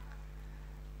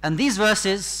 And these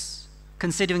verses,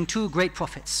 considering two great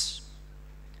prophets,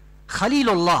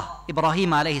 Khalilullah, Ibrahim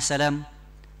alayhi salam,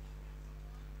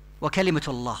 wa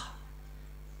kalimatullah,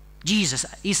 Jesus,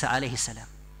 Isa alayhi salam.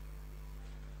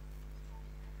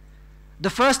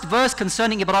 The first verse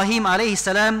concerning Ibrahim alayhi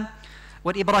salam,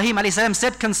 what Ibrahim alayhi salam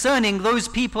said concerning those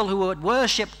people who had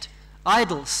worshipped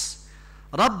idols.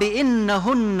 رَبِّ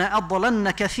إِنَّهُنَّ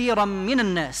أَضْلَلْنَ كَثِيرًا مِنَ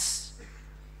النَّاسِ.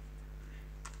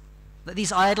 That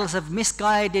these idols have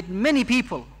misguided many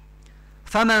people.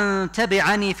 فَمَنْ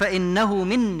تَبِعَنِي فَإِنَّهُ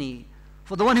مِنِّي.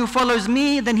 For the one who follows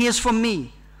me, then he is from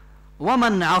me.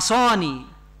 وَمَنْ عَصَانِي.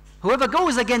 Whoever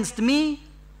goes against me,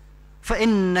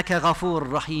 فَإِنَّكَ غَفُورٌ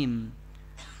رَحِيمٌ.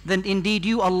 Then indeed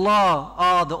you, Allah,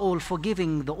 are the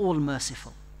all-forgiving, the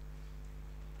all-merciful.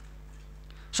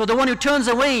 So the one who turns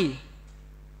away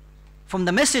from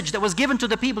the message that was given to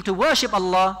the people to worship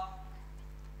Allah,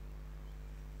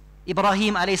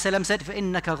 Ibrahim alayhi salam said,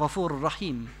 فَإِنَّكَ غَفُورٌ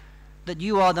رَحِيمٌ. That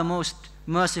you are the most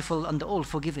merciful and the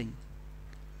all-forgiving.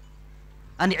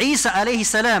 And Isa alayhi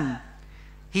salam,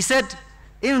 he said,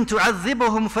 إِن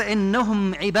تُعَذِّبُهُمْ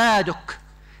فَإِنَّهُمْ عِبَادُكَ.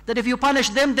 That if you punish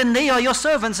them, then they are your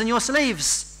servants and your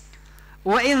slaves.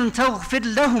 وَإِن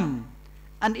تَغْفِرْ لَهُمْ.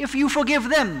 And if you forgive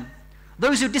them,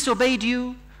 those who disobeyed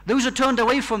you, those who turned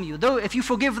away from you, though if you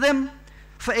forgive them,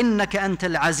 فَإِنَّكَ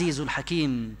أَنْتَ الْعَزِيزُ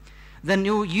الْحَكِيمُ. Then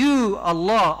you,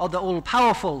 Allah, are the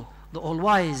all-powerful, the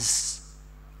all-wise.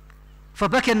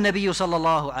 فَبَكَى النَّبِيُّ صَلَّى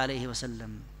اللَّهُ عَلَيْهِ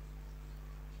وَسَلَّمُ.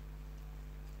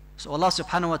 So Allah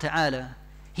subhanahu wa ta'ala,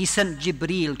 He sent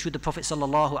Jibreel to the Prophet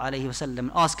sallallahu alaihi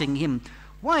wasallam, asking him,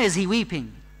 why is he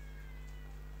weeping?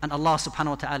 And Allah subhanahu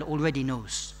wa ta'ala already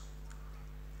knows.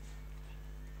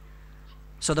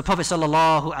 So the Prophet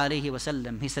sallallahu alaihi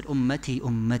wasallam, he said, ummati,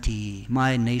 ummati,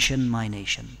 my nation, my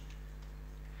nation.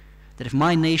 That if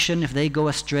my nation, if they go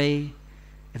astray,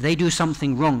 if they do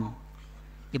something wrong,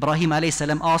 Ibrahim alayhi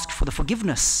salam asked for the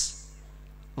forgiveness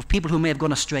of people who may have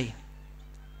gone astray.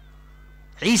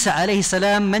 Isa alayhi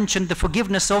salam mentioned the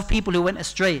forgiveness of people who went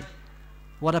astray.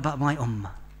 What about my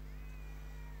ummah?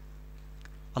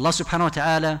 Allah subhanahu wa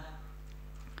ta'ala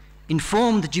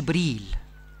informed Jibreel.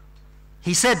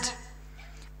 He said,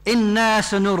 Inna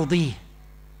sanurdi.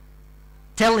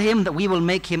 Tell him that we will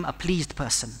make him a pleased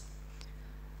person.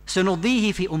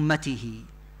 Sanurdihi fi ummatihi.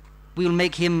 We will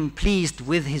make him pleased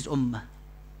with his ummah.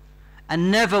 And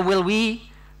never will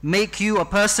we make you a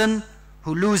person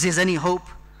who loses any hope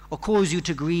or cause you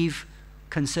to grieve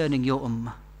concerning your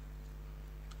ummah.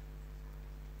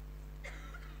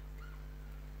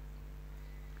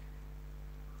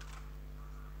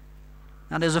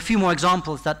 Now there's a few more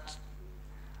examples that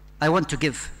I want to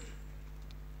give.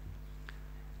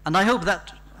 And I hope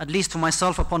that, at least for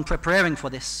myself, upon preparing for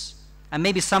this, and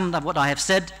maybe some of what I have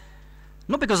said,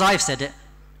 not because I've said it,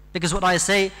 because what I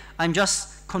say, I'm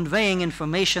just conveying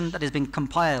information that has been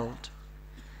compiled.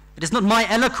 It is not my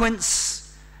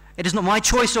eloquence, it is not my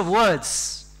choice of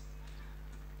words.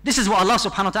 This is what Allah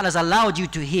subhanahu wa ta'ala has allowed you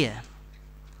to hear.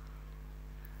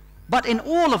 But in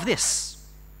all of this,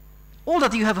 all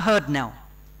that you have heard now,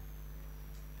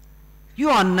 you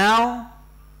are now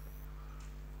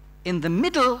in the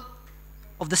middle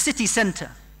of the city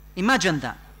center. Imagine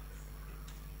that.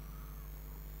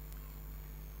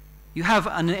 You have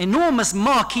an enormous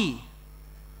marquee.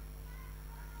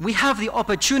 We have the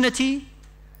opportunity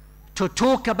to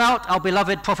talk about our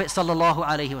beloved Prophet sallallahu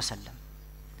alaihi wasallam,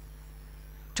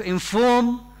 to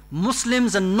inform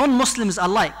Muslims and non-Muslims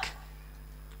alike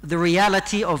the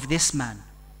reality of this man.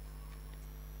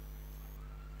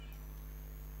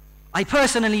 I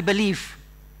personally believe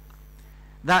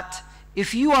that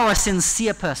if you are a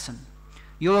sincere person,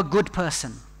 you're a good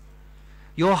person,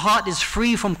 your heart is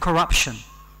free from corruption,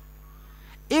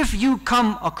 if you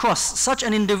come across such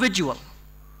an individual,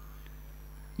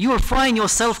 you will find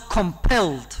yourself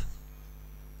compelled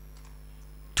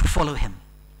to follow him.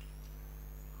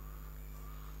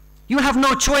 You have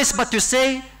no choice but to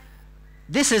say,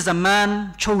 this is a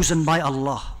man chosen by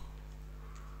Allah.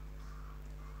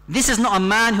 This is not a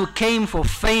man who came for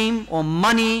fame or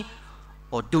money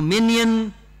or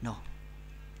dominion. No.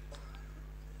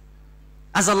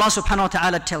 As Allah subhanahu wa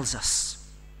ta'ala tells us,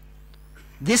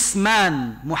 this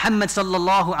man, Muhammad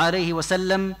sallallahu alayhi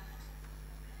wasallam,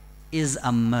 is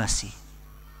a mercy.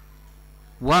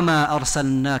 وَمَا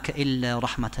أَرْسَلْنَاكَ إِلَّا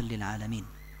رَحْمَةً لِلْعَالَمِينَ.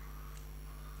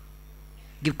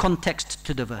 Give context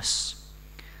to the verse.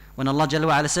 When Allah Jalla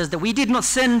wa Ala says that we did not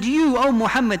send you, O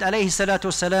Muhammad alayhi salatu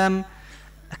wasalam,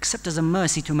 except as a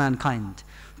mercy to mankind.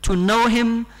 To know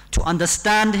him, to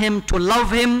understand him, to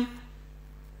love him,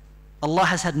 Allah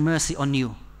has had mercy on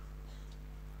you.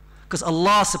 Because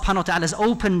Allah subhanahu wa ta'ala has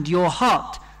opened your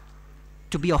heart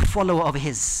to be a follower of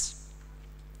his.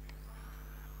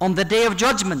 On the day of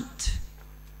judgment,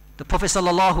 the Prophet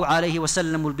sallallahu alaihi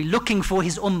wasallam will be looking for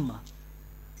his ummah.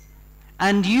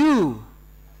 And you,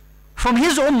 from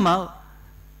his ummah,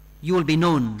 you will be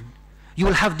known. You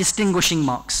will have distinguishing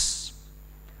marks.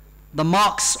 The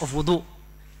marks of wudu.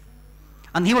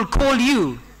 And he will call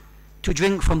you to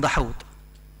drink from the hawd.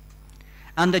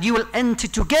 And that you will enter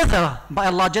together by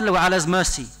Allah Jalla wa Ala's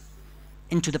mercy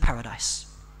into the paradise.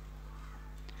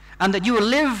 And that you will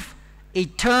live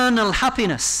eternal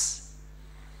happiness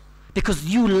because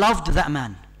you loved that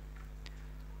man.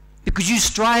 Because you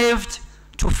strived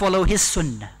to follow his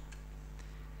sunnah.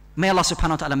 May Allah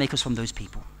subhanahu wa ta'ala make us from those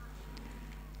people.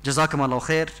 جزاكم الله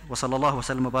خير وصلى الله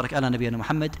وسلم وبارك على نبينا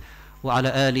محمد وعلى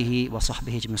آله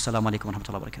وصحبه أجمعين. السلام عليكم ورحمة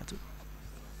الله وبركاته.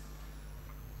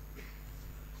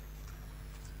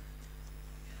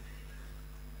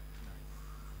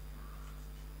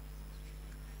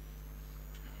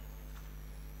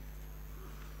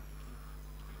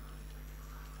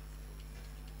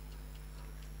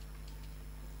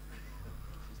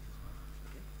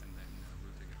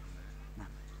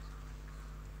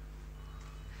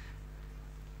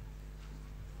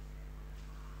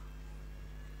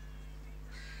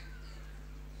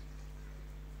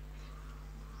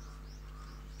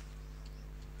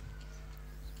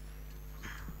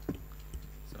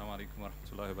 Assalamu alaikum wa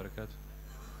rahmatullahi wa barakatuh.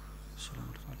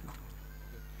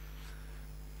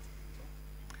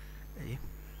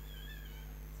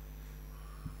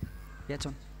 Yeah, it's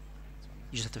on.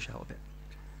 You just have to shout a bit.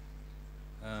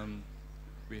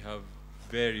 We have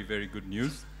very, very good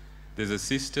news. There's a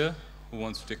sister who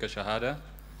wants to take a shahada.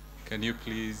 Can you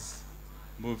please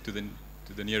move to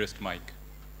the nearest mic?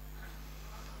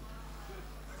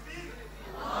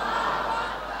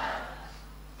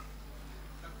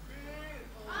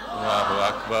 Allahu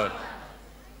Akbar.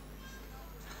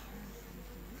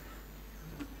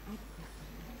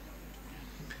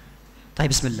 طيب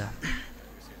بسم الله.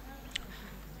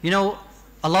 You know,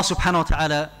 Allah subhanahu wa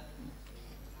ta'ala,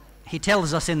 He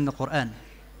tells us in the Quran,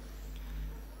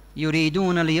 يُرِيدُونَ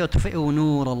لِيُطْفِئُوا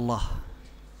نُورَ اللَّهِ,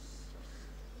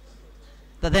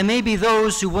 that there may be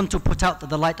those who want to put out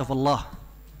the light of Allah.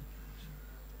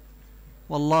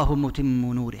 وَاللَّهُ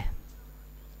مُتِمُّ نُورِهِ.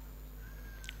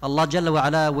 Allah Jalla wa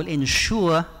Ala will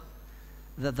ensure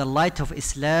that the light of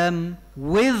Islam,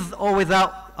 with or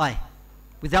without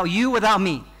without you, without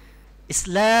me,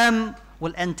 Islam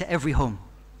will enter every home.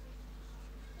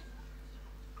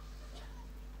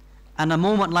 And a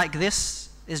moment like this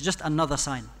is just another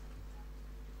sign.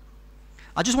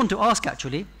 I just want to ask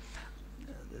actually,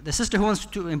 the sister who wants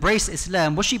to embrace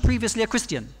Islam, was she previously a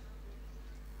Christian?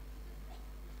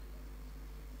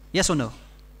 Yes or no?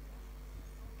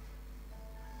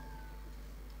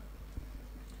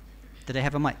 Do they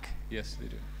have a mic? Yes, they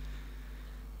do.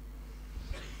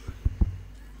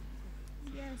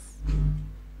 Yes.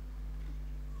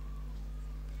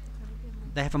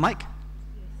 They have a mic?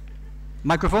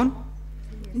 Microphone?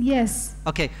 Yes.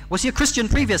 Okay. Was he a Christian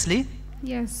previously?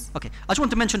 Yes. Okay. I just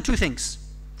want to mention two things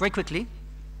very quickly.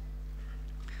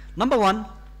 Number one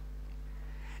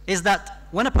is that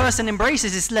when a person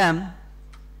embraces Islam,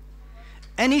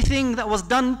 anything that was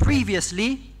done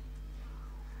previously,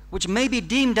 which may be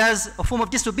deemed as a form of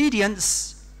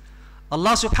disobedience,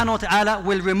 Allah subhanahu wa ta'ala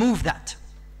will remove that.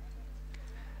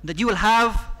 That you will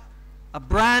have a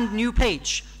brand new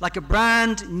page, like a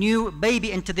brand new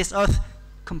baby into this earth,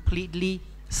 completely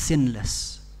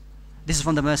sinless. This is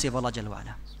from the mercy of Allah Jalla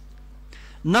wa'ala.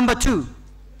 Number two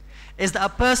is that a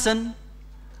person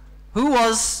who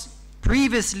was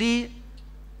previously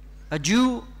a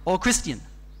Jew or Christian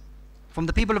from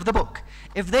the people of the book,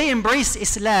 if they embrace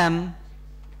Islam,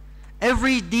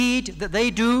 every deed that they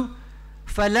do,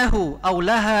 فَلَهُ أَوْ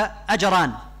لَهَا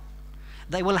أَجْرًا,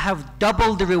 they will have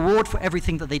double the reward for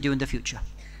everything that they do in the future.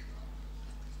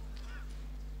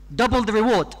 Double the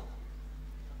reward.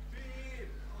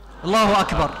 Allahu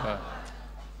Akbar.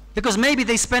 Because maybe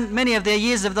they spent many of their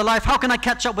years of their life, how can I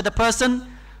catch up with a person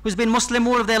who's been Muslim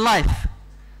all of their life?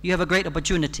 You have a great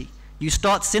opportunity. You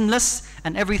start sinless,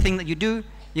 and everything that you do,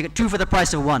 you get 2 for the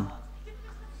price of 1.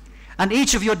 And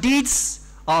each of your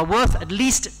deeds are worth at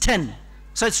least 10.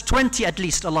 So it's 20 at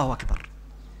least. Allahu Akbar.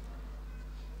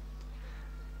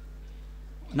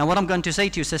 Now what I'm going to say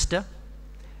to you, sister,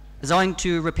 is going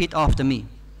to repeat after me.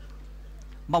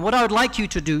 But what I would like you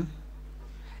to do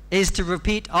is to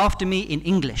repeat after me in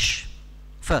English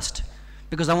first,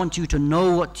 because I want you to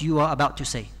know what you are about to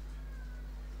say.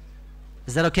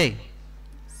 Is that okay?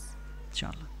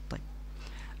 Inshallah.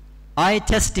 I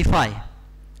testify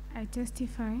I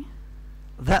testify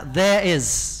that there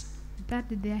is that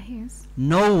there is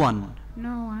no one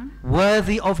no one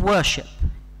worthy of worship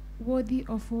worthy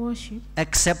of worship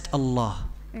except Allah.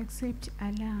 except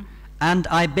Allah. And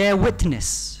I bear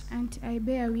witness And I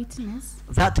bear witness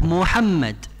that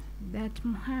Muhammad that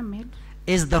Muhammad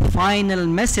is the final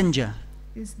messenger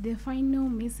is the final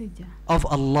messenger of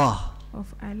Allah.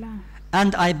 of Allah.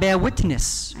 And I bear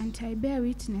witness And I bear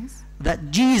witness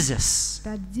that Jesus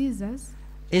that Jesus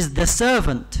is the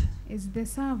servant is the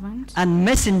servant and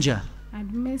messenger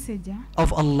and messenger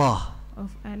of Allah.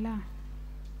 of Allah.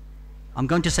 I'm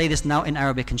going to say this now in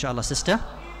Arabic, inshallah, sister.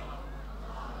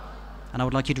 And I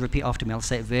would like you to repeat after me. I'll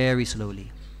say it very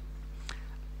slowly.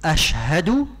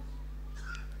 Ashhadu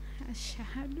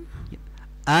Ashhadu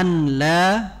an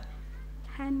la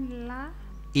an la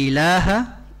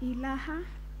ilaha ilaha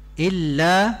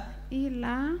illa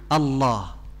illa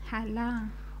Allah. Allah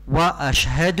Wa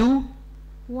ashhadu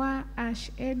wa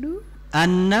ashhadu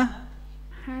anna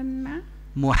anna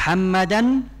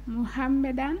Muhammadan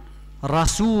Muhammadan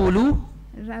Rasulu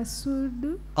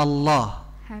Rasul Allah.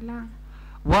 Allah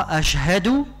Wa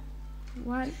ashhadu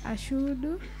wal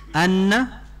ashudu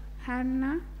anna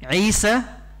Hanna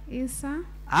Isa Isa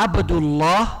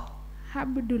Abdullah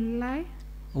Abdullah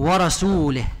wa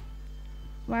Rasulih.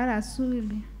 wa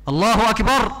Rasuli. Allahu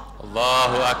Akbar.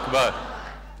 Allahu Akbar.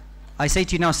 I say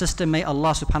to you now, sister, may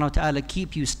Allah subhanahu wa ta'ala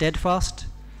keep you steadfast.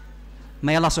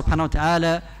 May Allah subhanahu wa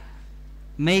ta'ala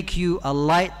make you a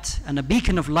light and a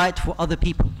beacon of light for other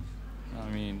people.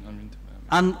 Ameen. Ameen.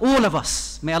 And all of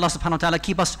us, may Allah subhanahu wa ta'ala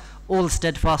keep us all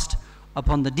steadfast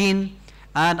upon the deen.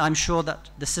 And I'm sure that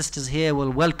the sisters here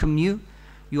will welcome you.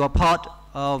 You are part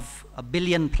of a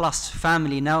billion-plus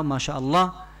family now,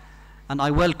 mashallah. And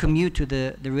I welcome you to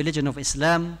the religion of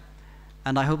Islam.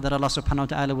 And I hope that Allah subhanahu wa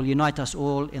ta'ala will unite us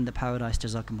all in the paradise.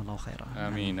 Jazakumullahu khairah.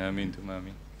 Ameen. Ameen. Tuma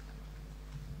ameen.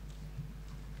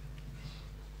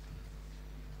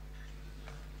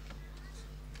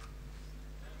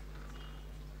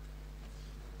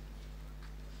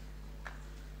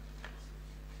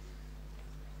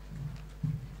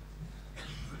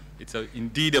 It's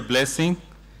indeed a blessing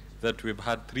that we've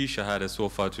had 3 shahadas so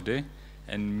far today,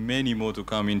 and many more to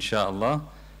come, inshallah.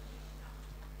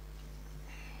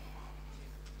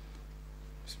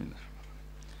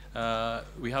 Bismillah.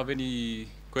 We have any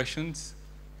questions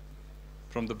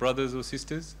from the brothers or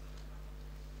sisters?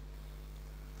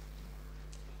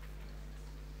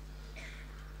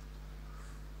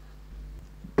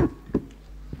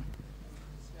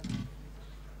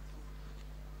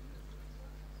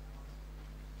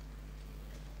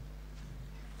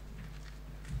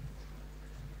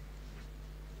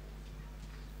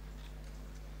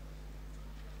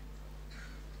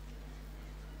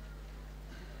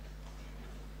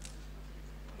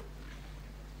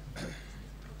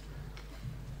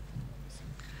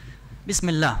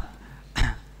 Bismillah.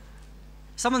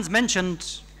 Someone's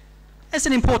mentioned, it's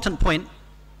an important point,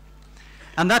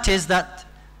 and that is that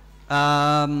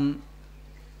the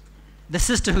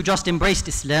sister who just embraced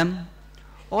Islam,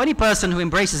 or any person who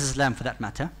embraces Islam for that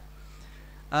matter,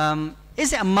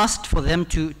 is it a must for them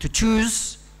to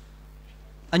choose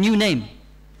a new name?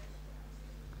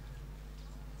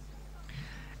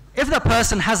 If the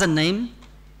person has a name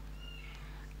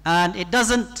and it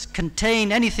doesn't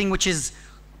contain anything which is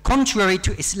contrary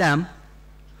to Islam,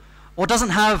 or doesn't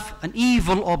have an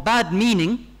evil or bad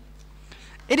meaning,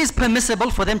 it is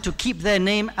permissible for them to keep their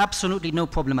name, absolutely no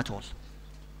problem at all.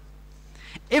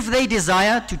 If they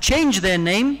desire to change their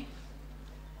name,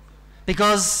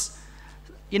 because,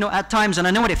 you know, at times, and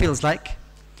I know what it feels like,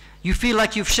 you feel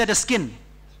like you've shed a skin,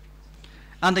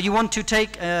 and that you want to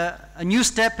take a new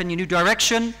step in a new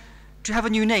direction, to have a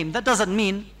new name. That doesn't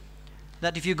mean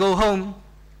that if you go home,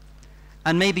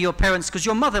 and maybe your parents, because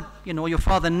your mother, you know, your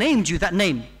father named you that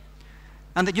name,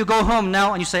 and that you go home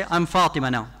now and you say, I'm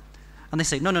Fatima now. And they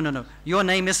say, no, no, no, no, your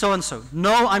name is so-and-so.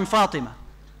 No, I'm Fatima.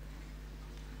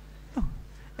 No.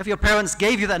 If your parents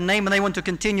gave you that name and they want to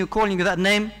continue calling you that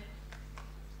name,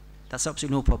 that's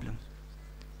absolutely no problem.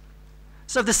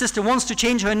 So if the sister wants to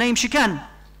change her name, she can.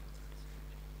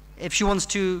 If she wants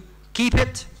to keep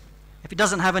it, if it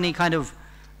doesn't have any kind of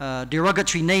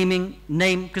derogatory name,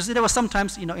 because there were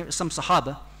sometimes, you know, some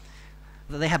Sahaba,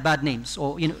 that they had bad names,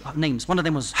 or, you know, names. One of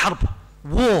them was Harb,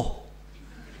 war.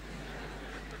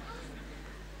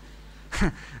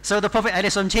 So the Prophet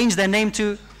ﷺ changed their name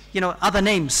to, you know, other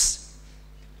names.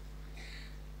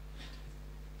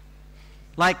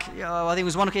 Like, I think it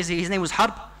was one case, his name was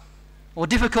Harb, or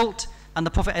difficult, and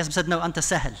the Prophet ﷺ said, no, Anta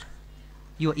Sahel,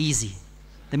 you are easy.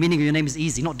 The meaning of your name is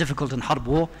easy, not difficult and Harb,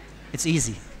 war, it's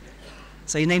easy.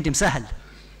 So he named him Sahel.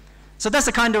 So that's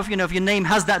the kind of, you know, if your name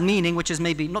has that meaning, which is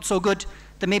maybe not so good,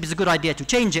 then maybe it's a good idea to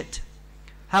change it.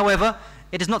 However,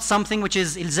 it is not something which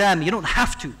is ilzam, you don't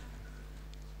have to.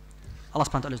 Allah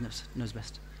subhanahu wa ta'ala knows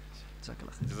best.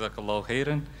 Jazakallah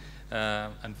khairan.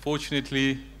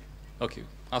 Unfortunately, okay,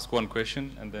 ask one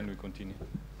question and then we continue.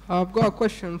 I've got a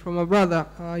question from a brother.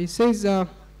 He says, I've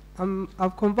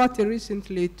converted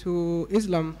recently to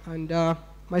Islam, and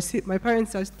my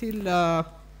parents are still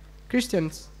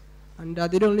Christians, and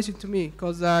they don't listen to me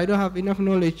because I don't have enough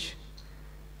knowledge,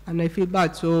 and I feel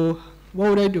bad. So what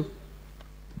would I do?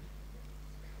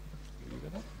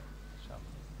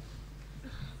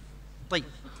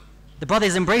 The brother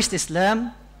has embraced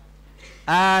Islam,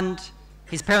 and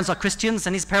his parents are Christians,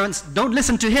 and his parents don't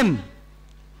listen to him.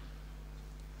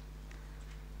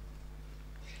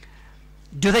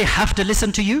 Do they have to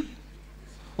listen to you?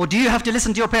 Or do you have to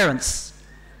listen to your parents?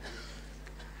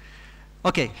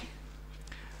 Okay.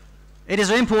 It is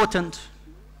very important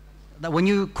that when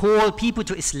you call people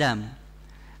to Islam,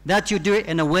 that you do it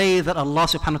in a way that Allah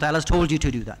subhanahu wa ta'ala has told you to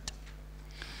do that.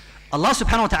 Allah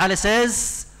subhanahu wa ta'ala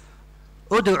says,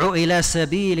 ادع إلى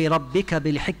سبيل ربك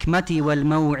بالحكمة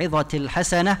والموعظة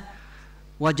الحسنة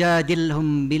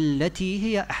وجادلهم بالتي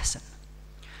هي أحسن.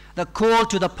 The call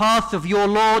to the path of your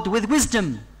Lord with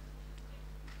wisdom,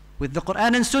 with the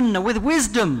Quran and Sunnah, with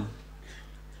wisdom.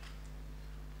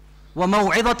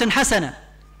 وموعظة حسنة,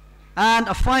 and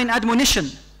a fine admonition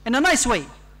in a nice way.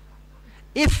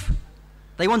 If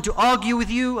they want to argue with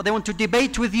you or they want to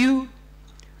debate with you,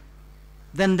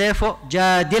 then therefore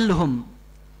جادلهم,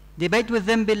 debate with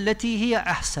them بالتي هي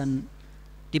أحسن,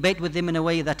 debate with them in a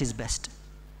way that is best.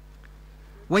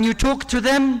 When you talk to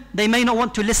them, they may not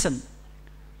want to listen,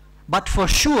 but for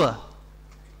sure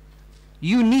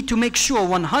you need to make sure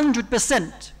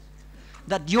 100%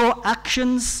 that your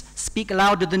actions speak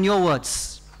louder than your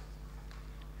words,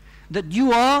 that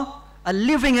you are a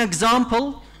living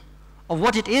example of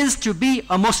what it is to be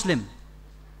a Muslim.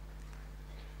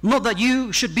 Not that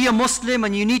you should be a Muslim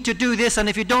and you need to do this, and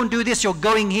if you don't do this, you're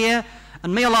going here,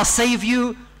 and may Allah save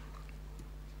you.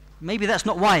 Maybe that's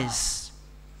not wise.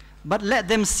 But let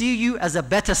them see you as a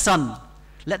better son.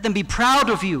 Let them be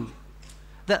proud of you,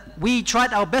 that we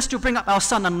tried our best to bring up our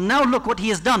son, and now look what he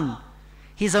has done.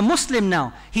 He's a Muslim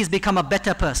now. He's become a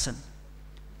better person.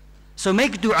 So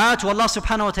make dua to Allah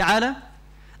subhanahu wa ta'ala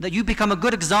that you become a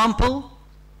good example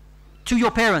to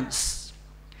your parents.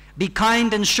 Be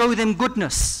kind and show them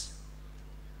goodness.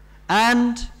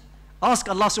 And ask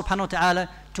Allah subhanahu wa ta'ala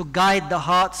to guide the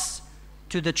hearts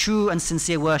to the true and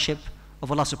sincere worship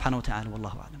of Allah subhanahu wa ta'ala.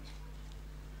 Wallahu a'lam.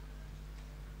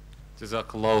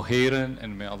 Jazakallahu khairan,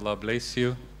 and may Allah bless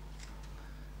you.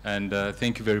 And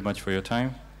thank you very much for your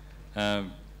time.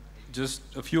 Just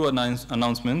a few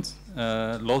announcements.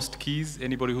 Lost keys.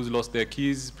 Anybody who's lost their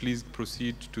keys, please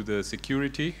proceed to the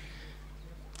security.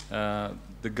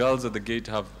 The girls at the gate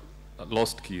have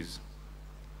lost keys.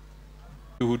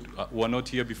 Who were not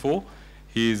here before,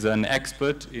 he is an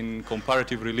expert in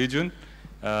comparative religion.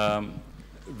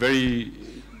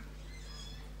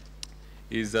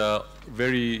 He's a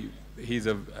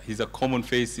common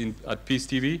face at Peace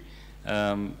TV,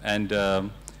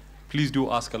 please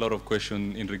do ask a lot of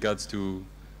questions in regards to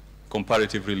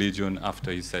comparative religion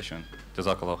after his session.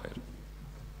 Jazakallah khair.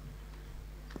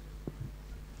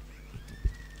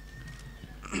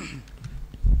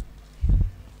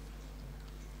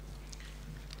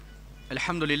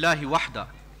 Alhamdulillahi wahda.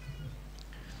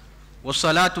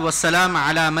 Wassalatu wassalam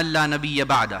ala man la nabiyya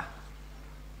ba'da.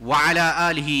 Wa ala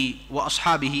alihi wa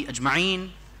ashabihi ajma'een.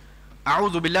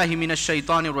 A'udhu billahi minash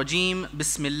shaitanir rajim.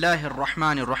 Bismillahir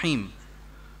rahmanir rahim.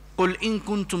 Qul in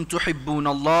kuntum tuhibbuna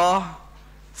Allah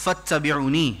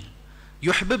fattabi'uni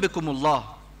yuhibbukum Allah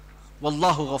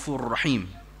wallahu ghafurur rahim.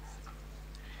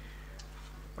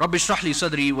 Rabbi shrah li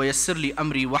sadri wa yassir li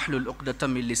amri wahlul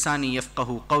 'uqdatam min lisani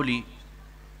yafqahu qawli.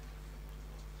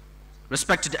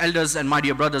 Respected elders and my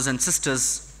dear brothers and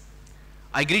sisters,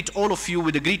 I greet all of you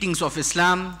with the greetings of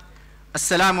Islam.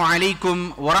 Assalamu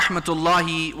alaikum wa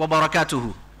rahmatullahi wa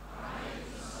barakatuhu.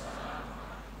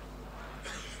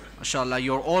 MashaAllah,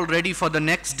 you're all ready for the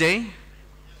next day?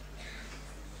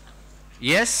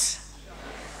 Yes?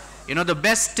 You know, the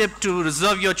best tip to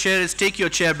reserve your chair is take your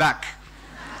chair back.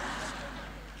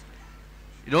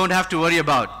 You don't have to worry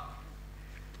about.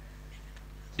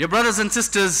 Dear brothers and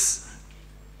sisters,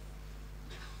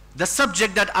 the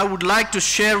subject that I would like to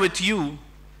share with you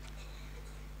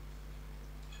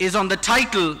is on the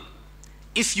title,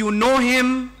 If You Know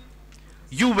Him,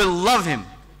 You Will Love Him.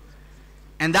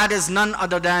 And that is none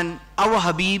other than our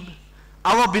Habib,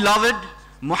 our beloved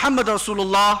Muhammad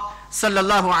Rasulullah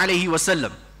sallallahu alayhi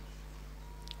wasallam.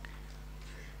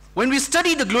 When we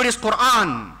study the glorious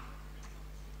Quran,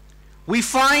 we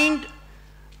find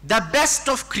the best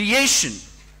of creation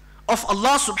of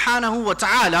Allah subhanahu wa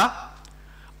ta'ala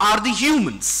are the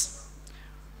humans.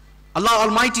 Allah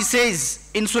Almighty says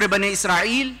in Surah Bani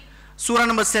Israel, Surah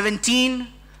number 17,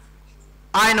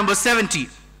 ayah number 70,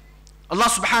 Allah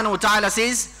subhanahu wa ta'ala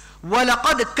says,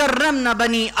 وَلَقَدْ كَرَّمْنَا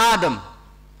بَنِي آدَمَ.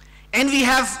 And we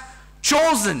have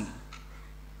chosen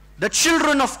the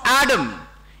children of Adam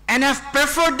and have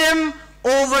preferred them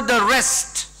over the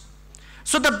rest.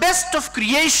 So the best of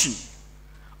creation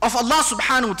of Allah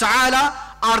subhanahu wa ta'ala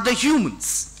are the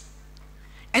humans.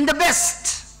 And the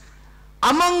best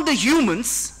among the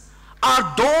humans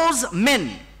are those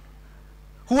men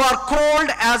who are called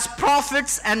as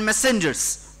prophets and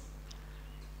messengers.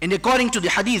 And according to the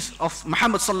hadith of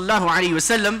Muhammad sallallahu alaihi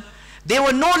wasallam, there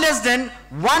were no less than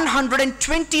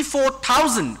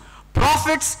 124,000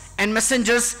 prophets and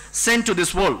messengers sent to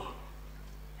this world.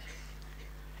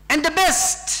 And the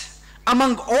best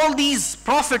among all these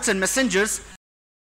prophets and messengers